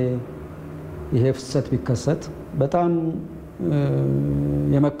ይሄ ፍሰት ቢከሰት በጣም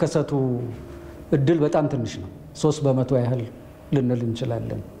የመከሰቱ እድል በጣም ትንሽ ነው። 3% ያህል ልንል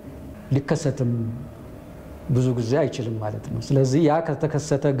እንችላለን። ሊከሰትም ብዙ ጊዜ አይችልም ማለት ነው። ስለዚህ ያ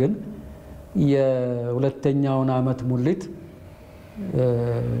ከተከሰተ ግን የሁለተኛውን ዓመት ሙሊት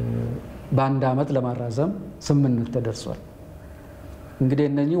በአንድ ዓመት ለማራዘም ስምምነት ተደርሷል። እንግዲህ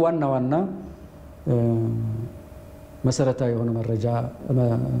እነኚህ ዋና ዋና መሰረታዊ የሆነ መረጃ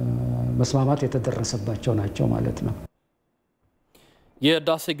መስማማት የተደረሰባቸው ናቸው ማለት ነው።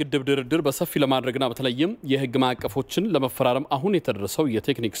 የህዳሴ ግድብ ድርድር በሰፊ ለማድረግና በተለይም የህግ ማዕቀፎችን ለመፈራረም አሁን የተደረሰው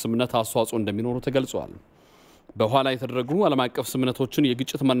የቴክኒክ ስምምነት አስተዋጽኦ እንደሚኖሩ ተገልጿል። በኋላ የተደረጉ ዓለም አቀፍ ስምምነቶችን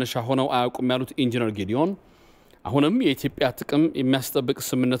የግጭት መነሻ ሆነው አያውቁም ያሉት ኢንጂነር ጌዲዮን አሁንም የኢትዮጵያ ጥቅም የሚያስጠብቅ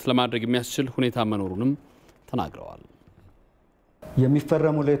ስምምነት ለማድረግ የሚያስችል ሁኔታ መኖሩንም ተናግረዋል።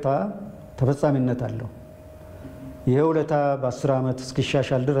 የሚፈረም ውለታ ተፈጻሚነት አለው። ይሄ ውለታ በ10 ዓመት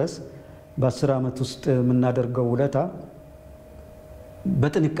እስኪሻሻል ድረስ በ10 ዓመት ውስጥ የምናደርገው ውለታ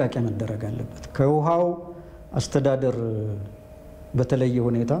በጥንቃቄ መደረግ አለበት። ከውሃው አስተዳደር በተለየ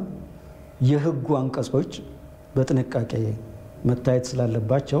ሁኔታ የህጉ አንቀጾች በጥንቃቄ መታየት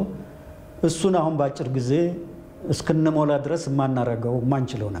ስላለባቸው እሱን አሁን በአጭር ጊዜ እስክንሞላ ድረስ የማናረገው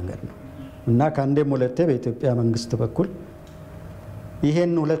የማንችለው ነገር ነው። እና ከአንዴም ሁለቴ በኢትዮጵያ መንግስት በኩል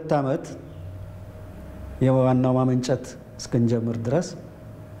ይሄን 2 ዓመት የዋናው ማመንጨት እስከንጀምር ድረስ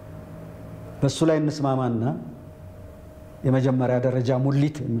በሱ ላይ እንስማማና የመጀመሪያ ደረጃ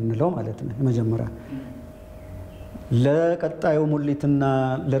ሙሊት የምንለው ማለት ነው የመጀመሪያ ለቀጣዩ ሙሊትና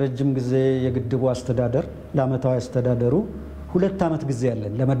ለረጅም ጊዜ የግድቡ አስተዳደር ለአመታዊ አስተዳደሩ 2 ዓመት ጊዜ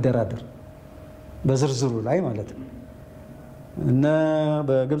ያለን ለመደራደር በዝርዝሩ ላይ ማለት ነው እና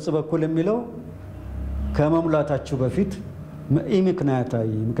በግብጽ በኩል የሚለው ከመሙላታችሁ በፊት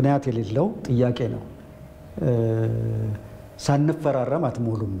ምክንያት የሌለው ጥያቄ ነው ሳንፈራረም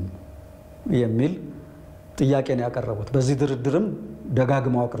አትሞሉም የሚል ጥያቄ ነው ያቀረቡት በዚህ ድርድርም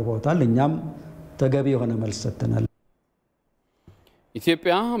ደጋግመው አቅርበውታል እኛም ተገቢ የሆነ መልስ ሰጥተናል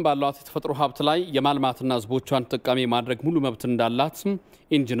ኢትዮጵያ ባሏት የተፈጥሮ ሀብት ላይ የማልማትና ህዝቦቿን ተጠቃሚ ማድረግ ሙሉ መብት እንዳላት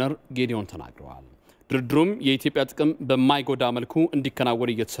ኢንጂነር ጌዲዮን ተናግረዋል ድርድሩም የኢትዮጵያ ጥቅም በማይጎዳ መልኩ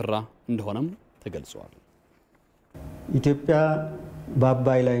እንዲከናወን እየተሰራ እንደሆነም ተገልጿል ኢትዮጵያ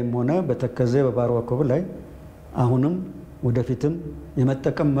በአባይ ላይም ሆነ በተከዜ በባሮ ወኮብ ላይ አሁንም ወደፊትም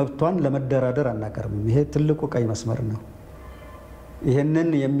የመጠቀም መብቷን ለመደራደር አናቀርብም ይሄ ትልቁ ቀይ መስመር ነው ይሄንን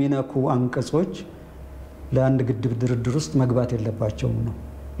የሚነኩ አንቀጾች ለአንድ ግድብ ድርድር ውስጥ መግባት የለባቸውም ነው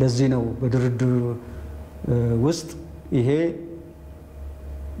ለዚህ ነው በድርድር ውስጥ ይሄ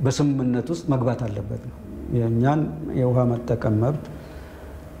በስምምነት ውስጥ መግባት አለበት ነው የኛን የውሃ መጠቀም መብት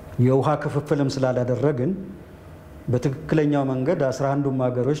የውሃ ክፍፍልም ስላላደረግን በትክክለኛው መንገድ 11ዱም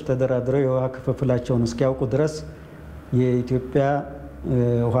ሀገሮች ተደራድረው የውሃ ክፍፍላቸውን እስኪያውቁ ድረስ የኢትዮጵያ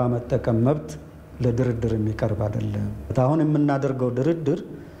ውሃ መጠቀም መብት ለድርድር የሚቀርብ አይደለም አሁን የምናደርገው ድርድር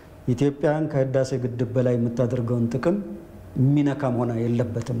ኢትዮጵያን ከህዳሴ ግድብ በላይ የምታደርገውን ጥቅም የሚነካም ሆነ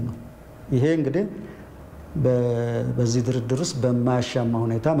የለበትም ነው ይሄ እንግዲህ በዚህ ድርድር ውስጥ በማያሻማ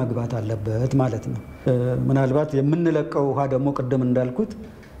ሁኔታ መግባት አለበት ማለት ነው ምናልባት የምንለቀው ውሃ ደግሞ ቀደም እንዳልኩት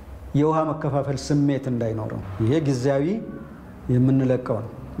የውሃ መከፋፈል ስሜት እንዳይኖረው ይሄ ጊዜያዊ የምንለቀው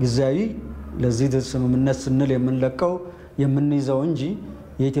ነው ጊዜያዊ ለዚህ ስምምነት ስንል የምንለቀው የምንይዘው እንጂ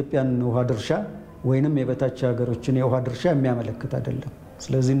የኢትዮጵያን ውሃ ድርሻ ወይንም የበታች ሀገሮችን የውሃ ድርሻ የሚያመለክት አይደለም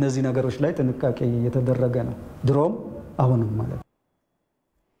ስለዚህ እነዚህ ነገሮች ላይ ጥንቃቄ እየተደረገ ነው ድሮም አሁንም ማለት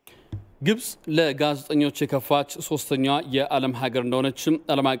ግብጽ ለጋዜጠኞች የከፋች ሶስተኛዋ የዓለም ሀገር እንደሆነች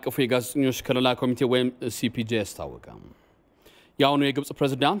ዓለም አቀፉ የጋዜጠኞች ከለላ ኮሚቴ ወይም ሲፒጄ አስታወቀ የአሁኑ የግብጽ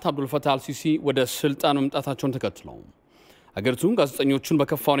ፕሬዝዳንት አብዱል ፈታህ አልሲሲ ወደ ስልጣን መምጣታቸውን ተከትለው አገሪቱ ጋዜጠኞቹን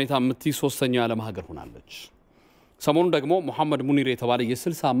በከፋ ሁኔታ የምትይዝ ሶስተኛዋ የዓለም ሀገር ሆናለች ሰሞኑን ደግሞ መሐመድ ሙኒር የተባለ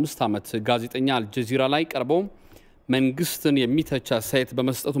የ65 ዓመት ጋዜጠኛ አልጀዚራ ላይ ቀርቦ መንግስትን የሚተቻ አስተያየት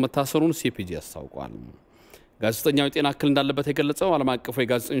በመስጠቱ መታሰሩን ሲፒጄ አስታውቋል ጋዜጠኛው የጤና እክል እንዳለበት የገለጸው ዓለም አቀፉ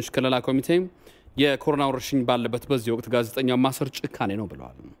የጋዜጠኞች ከለላ ኮሚቴ የኮሮና ወረርሽኝ ባለበት በዚህ ወቅት ጋዜጠኛው ማሰር ጭካኔ ነው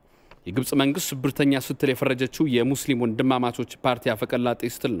ብለዋል የግብጽ መንግስት ብርተኛ ስትል የፈረጀችው የሙስሊም ወንድማማቾች ፓርቲ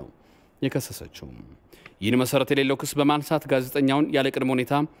አፈቀላጤ ስትል ነው የከሰሰችው ይህን መሰረት የሌለው ክስ በማንሳት ጋዜጠኛውን ያለ ቅድመ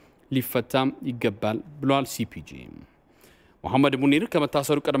ሁኔታ ሊፈታ ይገባል ብሏል ሲፒጄ መሐመድ ሙኒር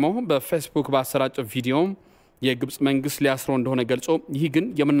ከመታሰሩ ቀድሞ በፌስቡክ ባሰራጨው ቪዲዮ የግብጽ መንግስት ሊያስረው እንደሆነ ገልጾ ይህ ግን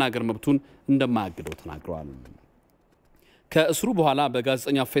የመናገር መብቱን እንደማያግደው ተናግሯል ከእስሩ በኋላ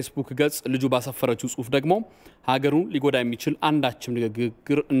በጋዜጠኛ ፌስቡክ ገጽ ልጁ ባሰፈረችው ጽሁፍ ደግሞ ሀገሩን ሊጎዳ የሚችል አንዳችም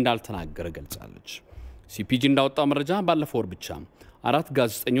ንግግር እንዳልተናገረ ገልጻለች ሲፒጂ እንዳወጣው መረጃ ባለፈው ወር ብቻ 4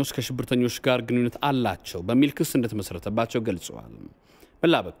 ጋዜጠኞች ከሽብርተኞች ጋር ግንኙነት አላቸው በሚል ክስ እንደተመሰረተባቸው ገልጸዋል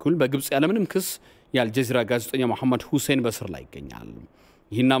በላ በኩል በግብጽ ያለምንም ክስ የአልጀዚራ ጋዜጠኛ መሐመድ ሁሴን በስር ላይ ይገኛል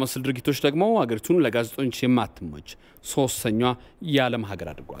ይህና መሰል ድርጊቶች ደግሞ አገሪቱን ለጋዜጠኞች የማትመች ሶስተኛዋ የዓለም ሀገር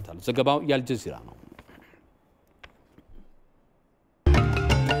አድርጓታል ዘገባው የአልጀዚራ ነው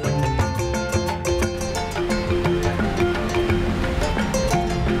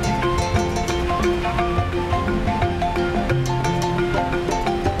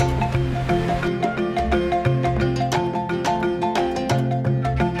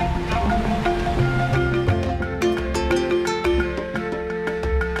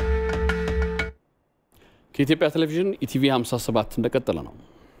ከኢትዮጵያ ቴሌቪዥን ኢቲቪ 57 እንደቀጠለ ነው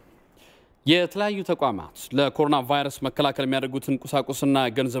የተለያዩ ተቋማት ለኮሮና ቫይረስ መከላከል የሚያደርጉትን ቁሳቁስና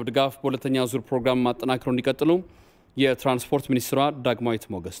ገንዘብ ድጋፍ በሁለተኛው ዙር ፕሮግራም ማጠናከር እንዲቀጥሉ የትራንስፖርት ሚኒስትሯ ዳግማዊት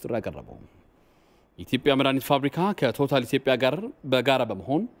ሞገስ ጥሪ አቀረቡ የኢትዮጵያ መድኃኒት ፋብሪካ ከቶታል ኢትዮጵያ ጋር በጋራ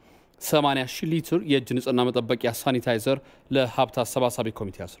በመሆን 80,000 ሊትር የእጅ ንጽህና መጠበቂያ ሳኒታይዘር ለሀብት አሰባሳቢ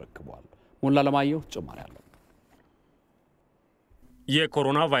ኮሚቴ አስረክቧል ሞላ ለማየው ተጨማሪ አለ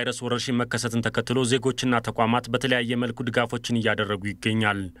የኮሮና ቫይረስ ወረርሽኝ መከሰትን ተከትሎ ዜጎችና ተቋማት በተለያየ መልኩ ድጋፎችን እያደረጉ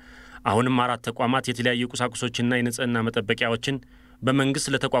ይገኛል አሁንም 4 ተቋማት የተለያዩ ቁሳቁሶችና የንጽህና መጠበቂያዎችን በመንግስት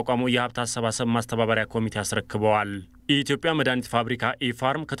ለተቋቋመው የሀብት አሰባሰብ ማስተባበሪያ ኮሚቴ አስረክበዋል የኢትዮጵያ መድኃኒት ፋብሪካ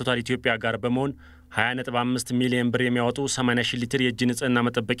ኢፋርም ከቶታል ኢትዮጵያ ጋር በመሆን 20.5 ሚሊዮን ብር የሚያወጡ 80 ሺህ ሊትር የእጅ ንጽህና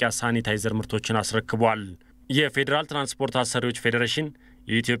መጠበቂያ ሳኒታይዘር ምርቶችን አስረክቧል። የፌዴራል ትራንስፖርት አሰሪዎች ፌዴሬሽን፣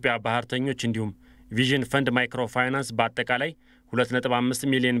 የኢትዮጵያ ባህርተኞች እንዲሁም ቪዥን ፈንድ ማይክሮ ፋይናንስ በአጠቃላይ 2.5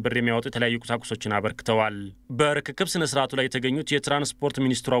 ሚሊዮን ብር የሚያወጡ የተለያዩ ቁሳቁሶችን አበርክተዋል። በርክክብ ስነ ስርዓቱ ላይ የተገኙት የትራንስፖርት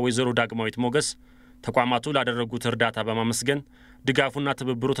ሚኒስትሯ ወይዘሮ ዳግማዊት ሞገስ ተቋማቱ ላደረጉት እርዳታ በማመስገን ድጋፉና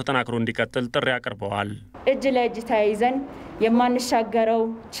ትብብሩ ተጠናክሮ እንዲቀጥል ጥሪ አቅርበዋል። እጅ ለእጅ ተያይዘን የማንሻገረው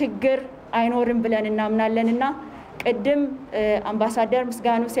ችግር አይኖርም ብለን እናምናለንና ቅድም አምባሳደር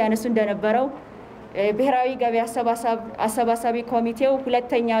ምስጋኑ ሲያነሱ እንደነበረው ብሔራዊ ገቢ አሰባሳቢ ኮሚቴው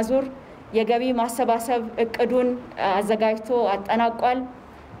ሁለተኛ ዙር የገቢ ማሰባሰብ እቅዱን አዘጋጅቶ አጠናቋል።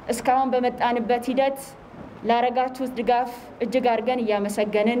 እስካሁን በመጣንበት ሂደት ላረጋችሁት ድጋፍ እጅግ አድርገን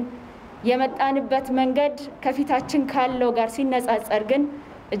እያመሰገንን የመጣንበት መንገድ ከፊታችን ካለው ጋር ሲነጻጸር ግን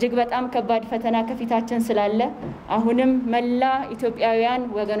እጅግ በጣም ከባድ ፈተና ከፊታችን ስላለ አሁንም መላ ኢትዮጵያውያን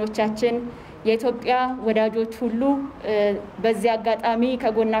ወገኖቻችን የኢትዮጵያ ወዳጆች ሁሉ በዚህ አጋጣሚ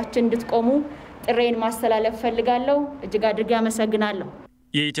ከጎናችን እንድትቆሙ ጥሬን ማስተላለፍ ፈልጋለሁ። እጅግ አድርጌ አመሰግናለሁ።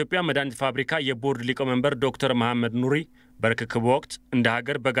 የኢትዮጵያ መድኃኒት ፋብሪካ የቦርድ ሊቀመንበር ዶክተር መሐመድ ኑሪ በርክክቡ ወቅት እንደ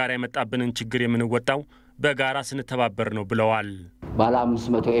ሀገር በጋራ የመጣብንን ችግር የምንወጣው በጋራ ስንተባበር ነው ብለዋል። ባለ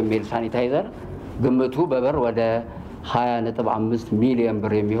 500 ኤምኤል ሳኒታይዘር ግምቱ በብር ወደ 20.5 ሚሊዮን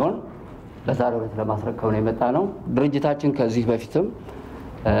ብር የሚሆን በዛሬው ዕለት ለማስረከብ ነው የመጣ ነው። ድርጅታችን ከዚህ በፊትም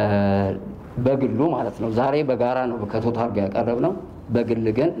በግሉ ማለት ነው ዛሬ በጋራ ነው ከቶታል ጋር ያቀረብ ነው። በግል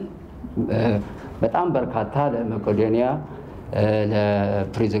ግን በጣም በርካታ ለመቄዶንያ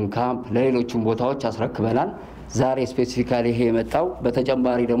ለፕሪዝን ካምፕ ለሌሎችም ቦታዎች አስረክበናል። ዛሬ ስፔሲፊካሊ ይሄ የመጣው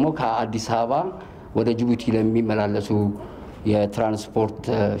በተጨማሪ ደግሞ ከአዲስ አበባ ወደ ጅቡቲ ለሚመላለሱ የትራንስፖርት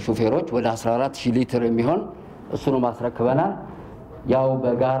ሹፌሮች ወደ 14000 ሊትር የሚሆን እሱንም አስረክበናል። ያው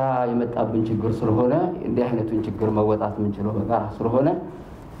በጋራ የመጣብን ችግር ስለሆነ እንዲህ አይነቱን ችግር መወጣት የምንችለው በጋራ ስለሆነ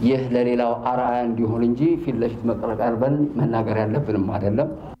ይህ ለሌላው አርአያ እንዲሆን እንጂ ፊት ለፊት መቀራረብን መናገር ያለብንም አይደለም።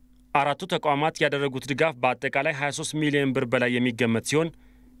 አራቱ ተቋማት ያደረጉት ድጋፍ በአጠቃላይ 23 ሚሊዮን ብር በላይ የሚገመት ሲሆን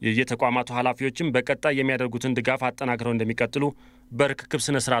የየተቋማቱ ኃላፊዎችም በቀጣይ የሚያደርጉትን ድጋፍ አጠናክረው እንደሚቀጥሉ በርክክብ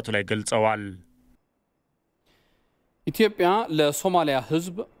ስነ ስርዓቱ ላይ ገልጸዋል። ኢትዮጵያ ለሶማሊያ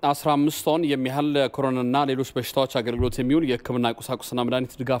ሕዝብ 15 ቶን የሚያህል ለኮሮናና ሌሎች በሽታዎች አገልግሎት የሚውል የሕክምና ቁሳቁስና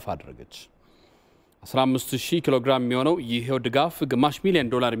መድኃኒት ድጋፍ አደረገች። 15000 ኪሎ ግራም የሚሆነው ይሄው ድጋፍ ግማሽ ሚሊዮን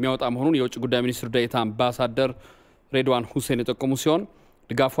ዶላር የሚያወጣ መሆኑን የውጭ ጉዳይ ሚኒስትር ዴኤታ አምባሳደር ሬድዋን ሁሴን የጠቆሙ ሲሆን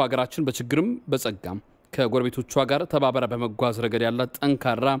ድጋፉ ሀገራችን በችግርም በጸጋም ከጎረቤቶቿ ጋር ተባበራ በመጓዝ ረገድ ያላት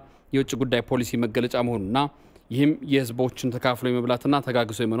ጠንካራ የውጭ ጉዳይ ፖሊሲ መገለጫ መሆኑና ይህም የህዝቦችን ተካፍሎ የመብላትና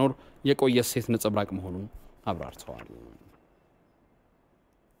ተጋግዞ የመኖር የቆየ እሴት ነጸብራቅ መሆኑን አብራርተዋል።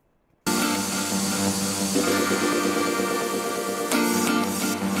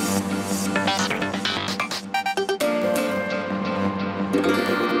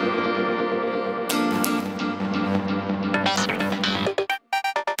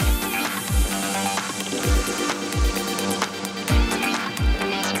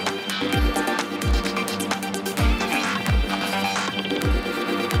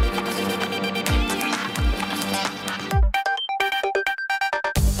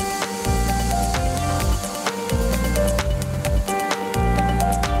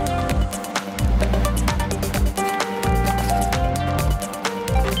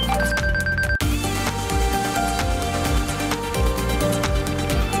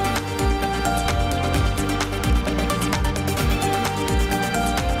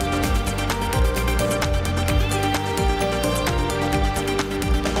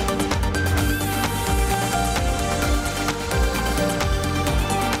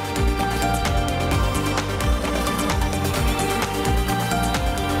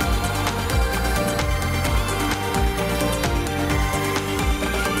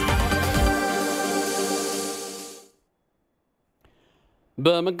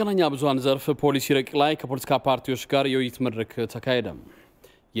 በመገናኛ ብዙሃን ዘርፍ ፖሊሲ ረቂቅ ላይ ከፖለቲካ ፓርቲዎች ጋር የውይይት መድረክ ተካሄደ።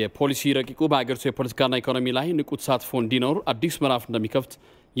 የፖሊሲ ረቂቁ በሀገሪቱ የፖለቲካና ኢኮኖሚ ላይ ንቁ ተሳትፎ እንዲኖር አዲስ ምዕራፍ እንደሚከፍት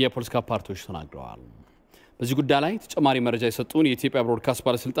የፖለቲካ ፓርቲዎች ተናግረዋል። በዚህ ጉዳይ ላይ ተጨማሪ መረጃ የሰጡን የኢትዮጵያ ብሮድካስት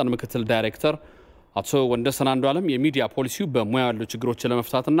ባለስልጣን ምክትል ዳይሬክተር አቶ ወንደሰን አንዱዓለም የሚዲያ ፖሊሲው በሙያው ያሉ ችግሮችን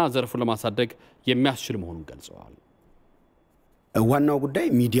ለመፍታትና ዘርፉን ለማሳደግ የሚያስችል መሆኑን ገልጸዋል። ዋናው ጉዳይ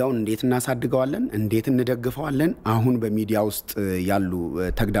ሚዲያውን እንዴት እናሳድገዋለን፣ እንዴት እንደግፈዋለን፣ አሁን በሚዲያ ውስጥ ያሉ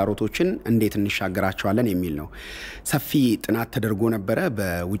ተግዳሮቶችን እንዴት እንሻገራቸዋለን የሚል ነው። ሰፊ ጥናት ተደርጎ ነበረ።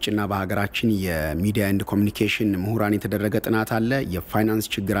 በውጭና በሀገራችን የሚዲያ ኤንድ ኮሚኒኬሽን ምሁራን የተደረገ ጥናት አለ። የፋይናንስ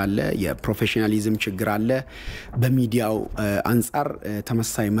ችግር አለ፣ የፕሮፌሽናሊዝም ችግር አለ። በሚዲያው አንጻር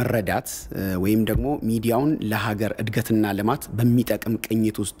ተመሳሳይ መረዳት ወይም ደግሞ ሚዲያውን ለሀገር እድገትና ልማት በሚጠቅም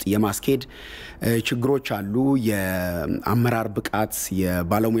ቅኝት ውስጥ የማስኬድ ችግሮች አሉ። የአመራር ብቃት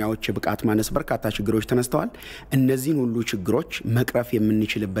የባለሙያዎች ብቃት ማነስ በርካታ ችግሮች ተነስተዋል እነዚህን ሁሉ ችግሮች መቅረፍ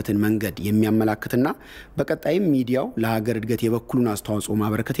የምንችልበትን መንገድ የሚያመላክትና በቀጣይም ሚዲያው ለሀገር እድገት የበኩሉን አስተዋጽኦ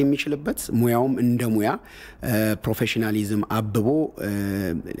ማበረከት የሚችልበት ሙያውም እንደ ሙያ ፕሮፌሽናሊዝም አብቦ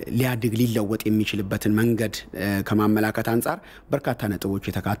ሊያድግ ሊለወጥ የሚችልበትን መንገድ ከማመላከት አንፃር በርካታ ነጥቦች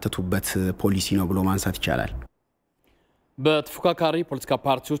የተካተቱበት ፖሊሲ ነው ብሎ ማንሳት ይቻላል በተፎካካሪ ፖለቲካ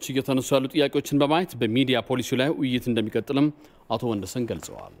ፓርቲዎች እየተነሱ ያሉ ጥያቄዎችን በማየት በሚዲያ ፖሊሲው ላይ ውይይት እንደሚቀጥልም አቶ ወንደሰን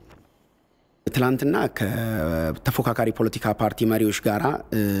ገልጸዋል ትላንትና ከተፎካካሪ ፖለቲካ ፓርቲ መሪዎች ጋራ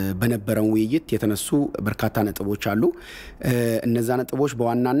በነበረው ውይይት የተነሱ በርካታ ነጥቦች አሉ እነዛ ነጥቦች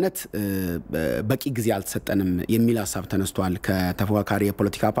በዋናነት በቂ ጊዜ አልተሰጠንም የሚል ሐሳብ ተነስቷል ከተፎካካሪ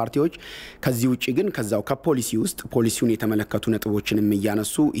የፖለቲካ ፓርቲዎች ከዚህ ውጪ ግን ከዛው ከፖሊሲ ውስጥ ፖሊሲውን የተመለከቱ ነጥቦችንም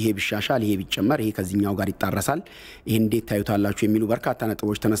እያነሱ ይሄ ቢሻሻል ይሄ ቢጨመር ይሄ ከዚህኛው ጋር ይጣረሳል ይሄ እንዴት ታዩታላችሁ የሚሉ በርካታ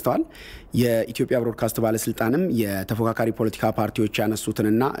ነጥቦች ተነስተዋል የኢትዮጵያ ብሮድካስት ባለስልጣንም የተፎካካሪ ፖለቲካ ፓርቲዎች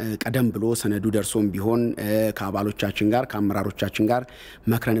ያነሱትንና ቀደም ብሎ ሰነዱ ደርሶም ቢሆን ከአባሎቻችን ጋር ከአመራሮቻችን ጋር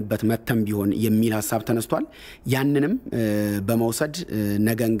መክረንበት መተም ቢሆን የሚል ሐሳብ ተነስቷል ያንንም በመውሰድ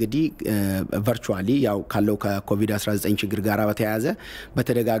ነገ እንግዲህ ቨርቹዋሊ ያው ካለው ከኮቪድ-19 ችግር ጋር በተያያዘ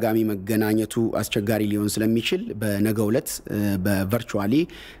በተደጋጋሚ መገናኘቱ አስቸጋሪ ሊሆን ስለሚችል በነገው ዕለት በቨርቹዋሊ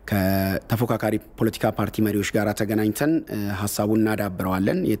ከተፎካካሪ ፖለቲካ ፓርቲ መሪዎች ጋር ተገናኝተን ሐሳቡን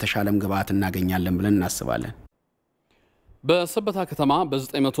እናዳብረዋለን የተሻለም ግብአት እናገኛለን ብለን እናስባለን በሰበታ ከተማ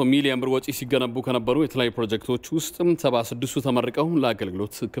በ900 ሚሊዮን ብር ወጪ ሲገነቡ ከነበሩ የተለያዩ ፕሮጀክቶች ውስጥ 76ቱ ተመርቀው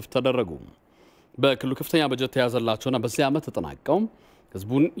ለአገልግሎት ክፍት ተደረጉ በክልሉ ከፍተኛ በጀት ተያዘላቸውና በዚህ ዓመት ተጠናቀው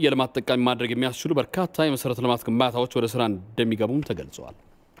ህዝቡን የልማት ተጠቃሚ ማድረግ የሚያስችሉ በርካታ የመሰረተ ልማት ግንባታዎች ወደ ስራ እንደሚገቡም ተገልጿል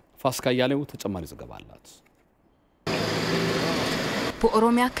ፋስካ ያለው ተጨማሪ ዘገባ አላት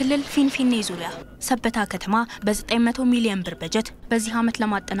በኦሮሚያ ክልል ፊንፊኔ ዙሪያ ሰበታ ከተማ በ900 ሚሊዮን ብር በጀት በዚህ ዓመት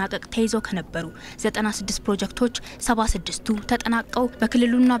ለማጠናቀቅ ተይዘው ከነበሩ 96 ፕሮጀክቶች 76ቱ ተጠናቀው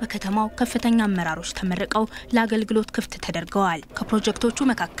በክልሉና በከተማው ከፍተኛ አመራሮች ተመርቀው ለአገልግሎት ክፍት ተደርገዋል ከፕሮጀክቶቹ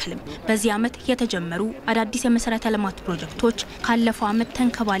መካከልም በዚህ ዓመት የተጀመሩ አዳዲስ የመሰረተ ልማት ፕሮጀክቶች ካለፈው ዓመት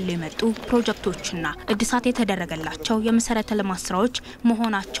ተንከባለው የመጡ ፕሮጀክቶችና እድሳት የተደረገላቸው የመሰረተ ልማት ስራዎች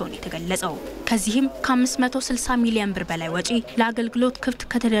መሆናቸውን የተገለጸው ከዚህም ከ560 ሚሊዮን ብር በላይ ወጪ ለአገልግሎት ክፍት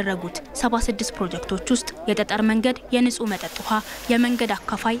ከተደረጉት 76 ፕሮጀክቶች ውስጥ የጠጠር መንገድ የንጹህ መጠጥ ውሃ የመንገድ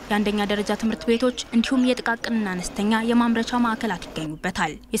አካፋይ የአንደኛ ደረጃ ትምህርት ቤቶች እንዲሁም የጥቃቅንና አነስተኛ የማምረቻ ማዕከላት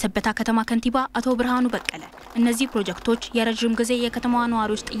ይገኙበታል የሰበታ ከተማ ከንቲባ አቶ ብርሃኑ በቀለ እነዚህ ፕሮጀክቶች የረጅም ጊዜ የከተማዋ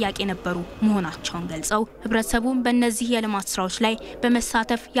ነዋሪዎች ጥያቄ ነበሩ መሆናቸውን ገልጸው ህብረተሰቡም በእነዚህ የልማት ስራዎች ላይ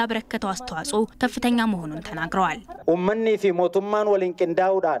በመሳተፍ ያበረከተው አስተዋጽኦ ከፍተኛ መሆኑን ተናግረዋል ኡመኒ ፊ ሞቱማን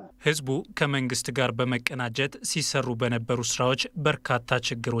ወልንቅንዳውዳን ህዝቡ ከመንግስት ጋር በመቀናጀት ሲሰሩ በነበሩ ስራዎች በርካታ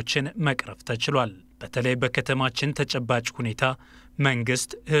ችግሮችን መቅረፍ ተችሏል በተለይ በከተማችን ተጨባጭ ሁኔታ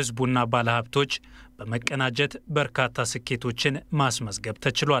መንግስት ህዝቡና ባለሀብቶች በመቀናጀት በርካታ ስኬቶችን ማስመዝገብ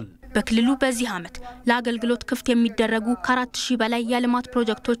ተችሏል በክልሉ በዚህ ዓመት ለአገልግሎት ክፍት የሚደረጉ ከ4000 በላይ የልማት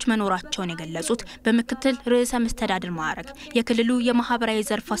ፕሮጀክቶች መኖራቸውን የገለጹት በምክትል ርዕሰ መስተዳድር ማዕረግ የክልሉ የማህበራዊ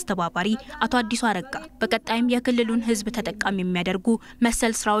ዘርፍ አስተባባሪ አቶ አዲሱ አረጋ በቀጣይም የክልሉን ህዝብ ተጠቃሚ የሚያደርጉ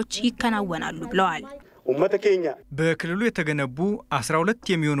መሰል ስራዎች ይከናወናሉ ብለዋል በክልሉ የተገነቡ 12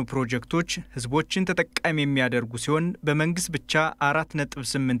 የሚሆኑ ፕሮጀክቶች ህዝቦችን ተጠቃሚ የሚያደርጉ ሲሆን በመንግስት ብቻ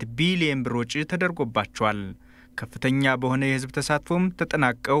 4.8 ቢሊዮን ብር ወጪ ተደርጎባቸዋል ከፍተኛ በሆነ የህዝብ ተሳትፎም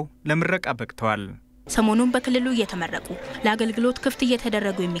ተጠናቀው ለምረቃ በቅተዋል ሰሞኑን በክልሉ እየተመረቁ ለአገልግሎት ክፍት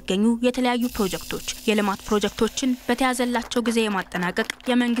እየተደረጉ የሚገኙ የተለያዩ ፕሮጀክቶች የልማት ፕሮጀክቶችን በተያዘላቸው ጊዜ የማጠናቀቅ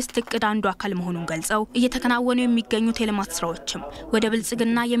የመንግስት እቅድ አንዱ አካል መሆኑን ገልጸው እየተከናወኑ የሚገኙት የልማት ስራዎችም ወደ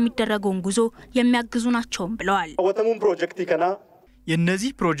ብልጽግና የሚደረገውን ጉዞ የሚያግዙ ናቸውም ብለዋል ወተሙን ፕሮጀክት ይከና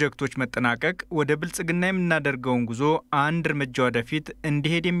የነዚህ ፕሮጀክቶች መጠናቀቅ ወደ ብልጽግና የምናደርገውን ጉዞ አንድ እርምጃ ወደፊት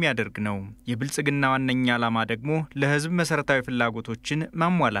እንዲሄድ የሚያደርግ ነው የብልጽግና ዋነኛ ዓላማ ደግሞ ለህዝብ መሰረታዊ ፍላጎቶችን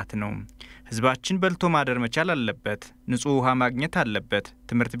ማሟላት ነው ህዝባችን በልቶ ማደር መቻል አለበት ንጹህ ውሃ ማግኘት አለበት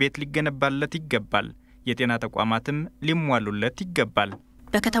ትምህርት ቤት ሊገነባለት ይገባል የጤና ተቋማትም ሊሟሉለት ይገባል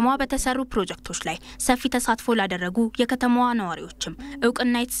በከተማዋ በተሰሩ ፕሮጀክቶች ላይ ሰፊ ተሳትፎ ላደረጉ የከተማዋ ነዋሪዎችም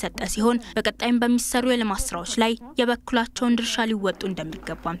እውቅና የተሰጠ ሲሆን በቀጣይም በሚሰሩ የልማት ስራዎች ላይ የበኩላቸውን ድርሻ ሊወጡ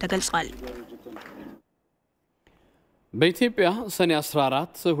እንደሚገባም ተገልጿል በኢትዮጵያ ሰኔ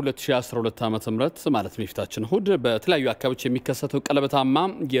 14 2012 ዓ.ም ማለት የፊታችን እሁድ በተለያዩ አካባቢዎች የሚከሰተው ቀለበታማ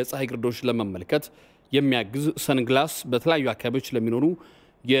የፀሐይ ግርዶሽ ለመመልከት የሚያግዝ ሰንግላስ በተለያዩ አካባቢዎች ለሚኖሩ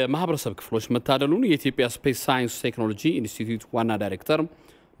የማህበረሰብ ክፍሎች መታደሉን የኢትዮጵያ ስፔስ ሳይንስ ቴክኖሎጂ ኢንስቲትዩት ዋና ዳይሬክተር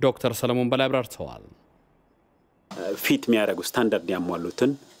ዶክተር ሰለሞን በላይ አብራርተዋል። ፊት የሚያደርጉ ስታንዳርድ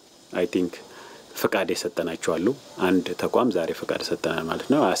ያሟሉትን አይ ቲንክ ፍቃድ የሰጠናቸው አሉ። አንድ ተቋም ዛሬ ፍቃድ ሰጠናል ማለት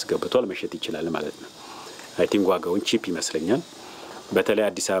ነው። አስገብቷል መሸጥ ይችላል ማለት ነው። አይ ቲንክ ዋጋውን ቺፕ ይመስለኛል። በተለይ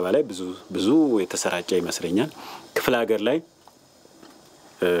አዲስ አበባ ላይ ብዙ የተሰራጨ ይመስለኛል። ክፍለ ሀገር ላይ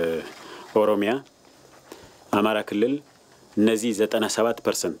ኦሮሚያ፣ አማራ ክልል እነዚህ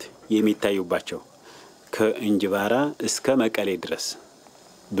 97% የሚታዩባቸው ከእንጅባራ እስከ መቀሌ ድረስ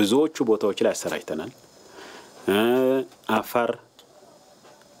ብዙዎቹ ቦታዎች ላይ አሰራጭተናል። አፋር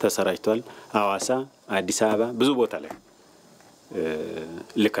ተሰራጭቷል። ሐዋሳ፣ አዲስ አበባ ብዙ ቦታ ላይ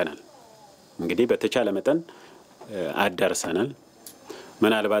ልከናል። እንግዲህ በተቻለ መጠን አዳርሰናል።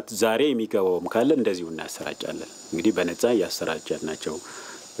 ምናልባት ዛሬ የሚገባውም ካለ እንደዚሁ እናሰራጫለን። እንግዲህ በነፃ ያሰራጫናቸውና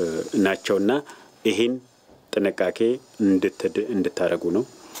ይሄን ጥንቃቄ እንድታረጉ ነው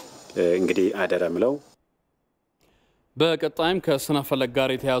እንግዲህ አደረምለው። በቀጣይም ከስነ ፈለግ ጋር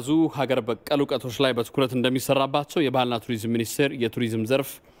የተያዙ ሀገር በቀል እውቀቶች ላይ በትኩረት እንደሚሰራባቸው የባህልና ቱሪዝም ሚኒስቴር የቱሪዝም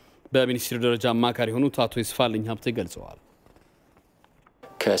ዘርፍ በሚኒስትር ደረጃ አማካሪ የሆኑት አቶ ይስፋልኝ ሀብቴ ገልጸዋል።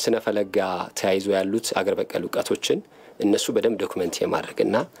 ከስነ ፈለግ ጋር ተያይዞ ያሉት ሀገር በቀል እውቀቶችን እነሱ በደንብ ዶክመንት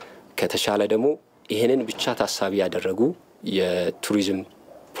የማድረግና ከተሻለ ደግሞ ይሄንን ብቻ ታሳቢ ያደረጉ የቱሪዝም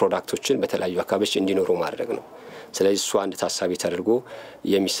ፕሮዳክቶችን በተለያዩ አካባቢዎች እንዲኖሩ ማድረግ ነው። ስለዚህ እሱ አንድ ታሳቢ ተደርጎ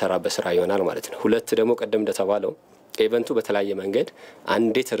የሚሰራበት ስራ ይሆናል ማለት ነው። ሁለት ደግሞ ቀደም እንደተባለው ኢቨንቱ በተለያየ መንገድ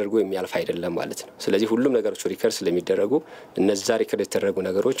አንዴ ተደርጎ የሚያልፍ አይደለም ማለት ነው። ስለዚህ ሁሉም ነገሮች ሪከርድ ስለሚደረጉ እነዛ ሪከርድ የተደረጉ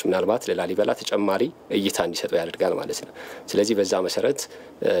ነገሮች ምናልባት ለላሊበላ ተጨማሪ እይታ እንዲሰጡ ያደርጋል ማለት ነው። ስለዚህ በዛ መሰረት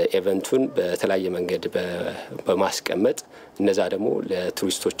ኢቨንቱን በተለያየ መንገድ በማስቀመጥ እነዛ ደግሞ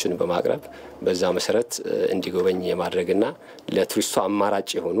ለቱሪስቶችን በማቅረብ በዛ መሰረት እንዲጎበኝ የማድረግና ለቱሪስቱ አማራጭ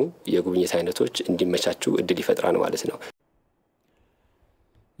የሆኑ የጉብኝት አይነቶች እንዲመቻቹ እድል ይፈጥራል ማለት ነው።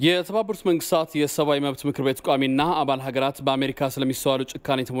 የተባበሩት መንግስታት የሰብአዊ መብት ምክር ቤት ቋሚና አባል ሀገራት በአሜሪካ ስለሚስተዋሉ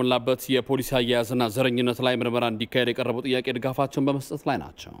ጭካኔ የተሞላበት የፖሊሲ አያያዝና ዘረኝነት ላይ ምርመራ እንዲካሄድ የቀረበው ጥያቄ ድጋፋቸውን በመስጠት ላይ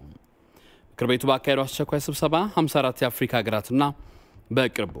ናቸው። ምክር ቤቱ ባካሄደው አስቸኳይ ስብሰባ 54 የአፍሪካ ሀገራትና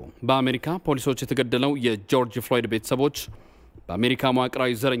በቅርቡ በአሜሪካ ፖሊሶች የተገደለው የጆርጅ ፍሎይድ ቤተሰቦች በአሜሪካ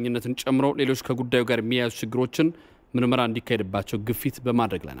መዋቅራዊ ዘረኝነትን ጨምሮ ሌሎች ከጉዳዩ ጋር የሚያያዙ ችግሮችን ምርመራ እንዲካሄድባቸው ግፊት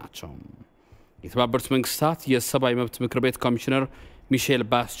በማድረግ ላይ ናቸው። የተባበሩት መንግስታት የሰብአዊ መብት ምክር ቤት ኮሚሽነር ሚሼል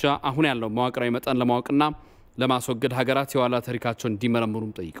ባስቻ አሁን ያለው መዋቅራዊ መጠን ለማወቅና ለማስወገድ ሀገራት የኋላ ታሪካቸውን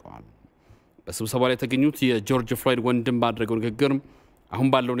እንዲመረምሩም ጠይቀዋል። በስብሰባው ላይ የተገኙት የጆርጅ ፍሎይድ ወንድም ባደረገው ንግግር አሁን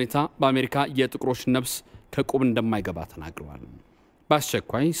ባለው ሁኔታ በአሜሪካ የጥቁሮች ነፍስ ከቁብ እንደማይገባ ተናግረዋል።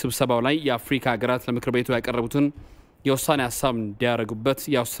 በአስቸኳይ ስብሰባው ላይ የአፍሪካ ሀገራት ለምክር ቤቱ ያቀረቡትን የውሳኔ ሀሳብ እንዲያደርጉበት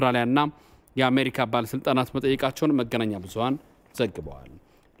የአውስትራሊያና የአሜሪካ ባለስልጣናት መጠየቃቸውን መገናኛ ብዙሃን ዘግበዋል።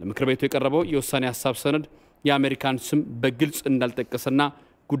 ለምክር ቤቱ የቀረበው የውሳኔ ሀሳብ ሰነድ የአሜሪካን ስም በግልጽ እንዳልጠቀሰና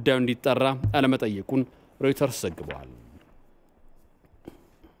ጉዳዩ እንዲጣራ አለመጠየቁን ሮይተርስ ዘግቧል።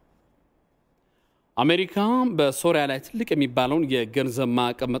 አሜሪካ በሶሪያ ላይ ትልቅ የሚባለውን የገንዘብ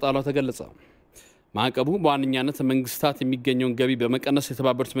ማዕቀብ መጣሏ ተገለጸ። ማዕቀቡ በዋነኛነት መንግስታት የሚገኘውን ገቢ በመቀነስ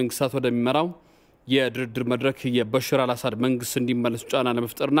የተባበሩት መንግስታት ወደሚመራው የድርድር መድረክ የበሽር አልአሳድ መንግስት እንዲመለስ ጫና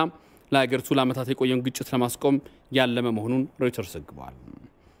ለመፍጠርና ለሀገሪቱ ለዓመታት የቆየውን ግጭት ለማስቆም ያለመ መሆኑን ሮይተርስ ዘግቧል።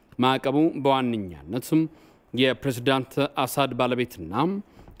 ማዕቀቡ በዋነኛነትም የፕሬዝዳንት አሳድ ባለቤትና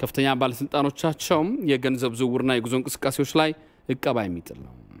ከፍተኛ ባለስልጣኖቻቸው የገንዘብ ዝውውርና የጉዞ እንቅስቃሴዎች ላይ እቀባ የሚጥል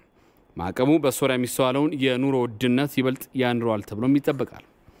ነው። ማዕቀቡ በሶሪያ የሚስተዋለውን የኑሮ ውድነት ይበልጥ ያንረዋል ተብሎም ይጠበቃል።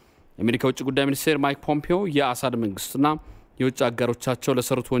 የአሜሪካ ውጭ ጉዳይ ሚኒስቴር ማይክ ፖምፒዮ የአሳድ መንግስትና የውጭ አጋሮቻቸው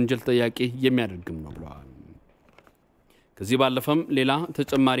ለሰሩት ወንጀል ተጠያቂ የሚያደርግም ነው ብለዋል። ከዚህ ባለፈም ሌላ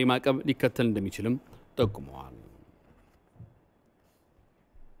ተጨማሪ ማዕቀብ ሊከተል እንደሚችልም ጠቁመዋል።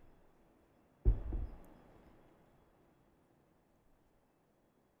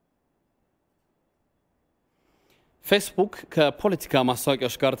 ፌስቡክ ከፖለቲካ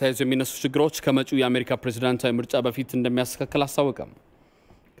ማስታወቂያዎች ጋር ተያይዞ የሚነሱ ችግሮች ከመጪው የአሜሪካ ፕሬዝዳንታዊ ምርጫ በፊት እንደሚያስተካክል አስታወቀም።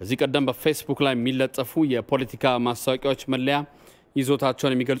 ከዚህ ቀደም በፌስቡክ ላይ የሚለጠፉ የፖለቲካ ማስታወቂያዎች መለያ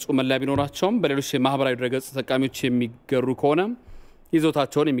ይዞታቸውን የሚገልጹ መለያ ቢኖራቸውም በሌሎች የማህበራዊ ድረገጽ ተጠቃሚዎች የሚገሩ ከሆነ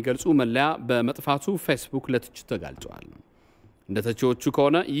ይዞታቸውን የሚገልጹ መለያ በመጥፋቱ ፌስቡክ ለትችት ተጋልጧል። እንደ ተቺዎቹ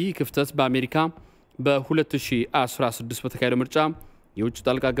ከሆነ ይህ ክፍተት በአሜሪካ በ2016 በተካሄደው ምርጫ የውጭ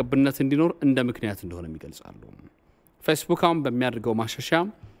ጣልቃ ገብነት እንዲኖር እንደ ምክንያት እንደሆነ ይገልጻሉ። ፌስቡክ አሁን በሚያደርገው ማሻሻያ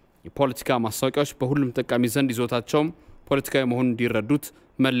የፖለቲካ ማስታወቂያዎች በሁሉም ተጠቃሚ ዘንድ ይዞታቸው ፖለቲካዊ መሆኑን እንዲረዱት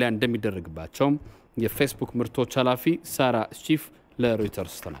መለያ እንደሚደረግባቸው የፌስቡክ ምርቶች ኃላፊ ሳራ ስቺፍ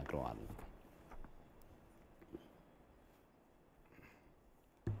ለሮይተርስ ተናግረዋል።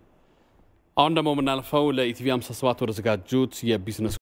 አሁን ደግሞ የምናልፈው ለኢቲቪ 57 ወደ ተዘጋጁት የቢዝነስ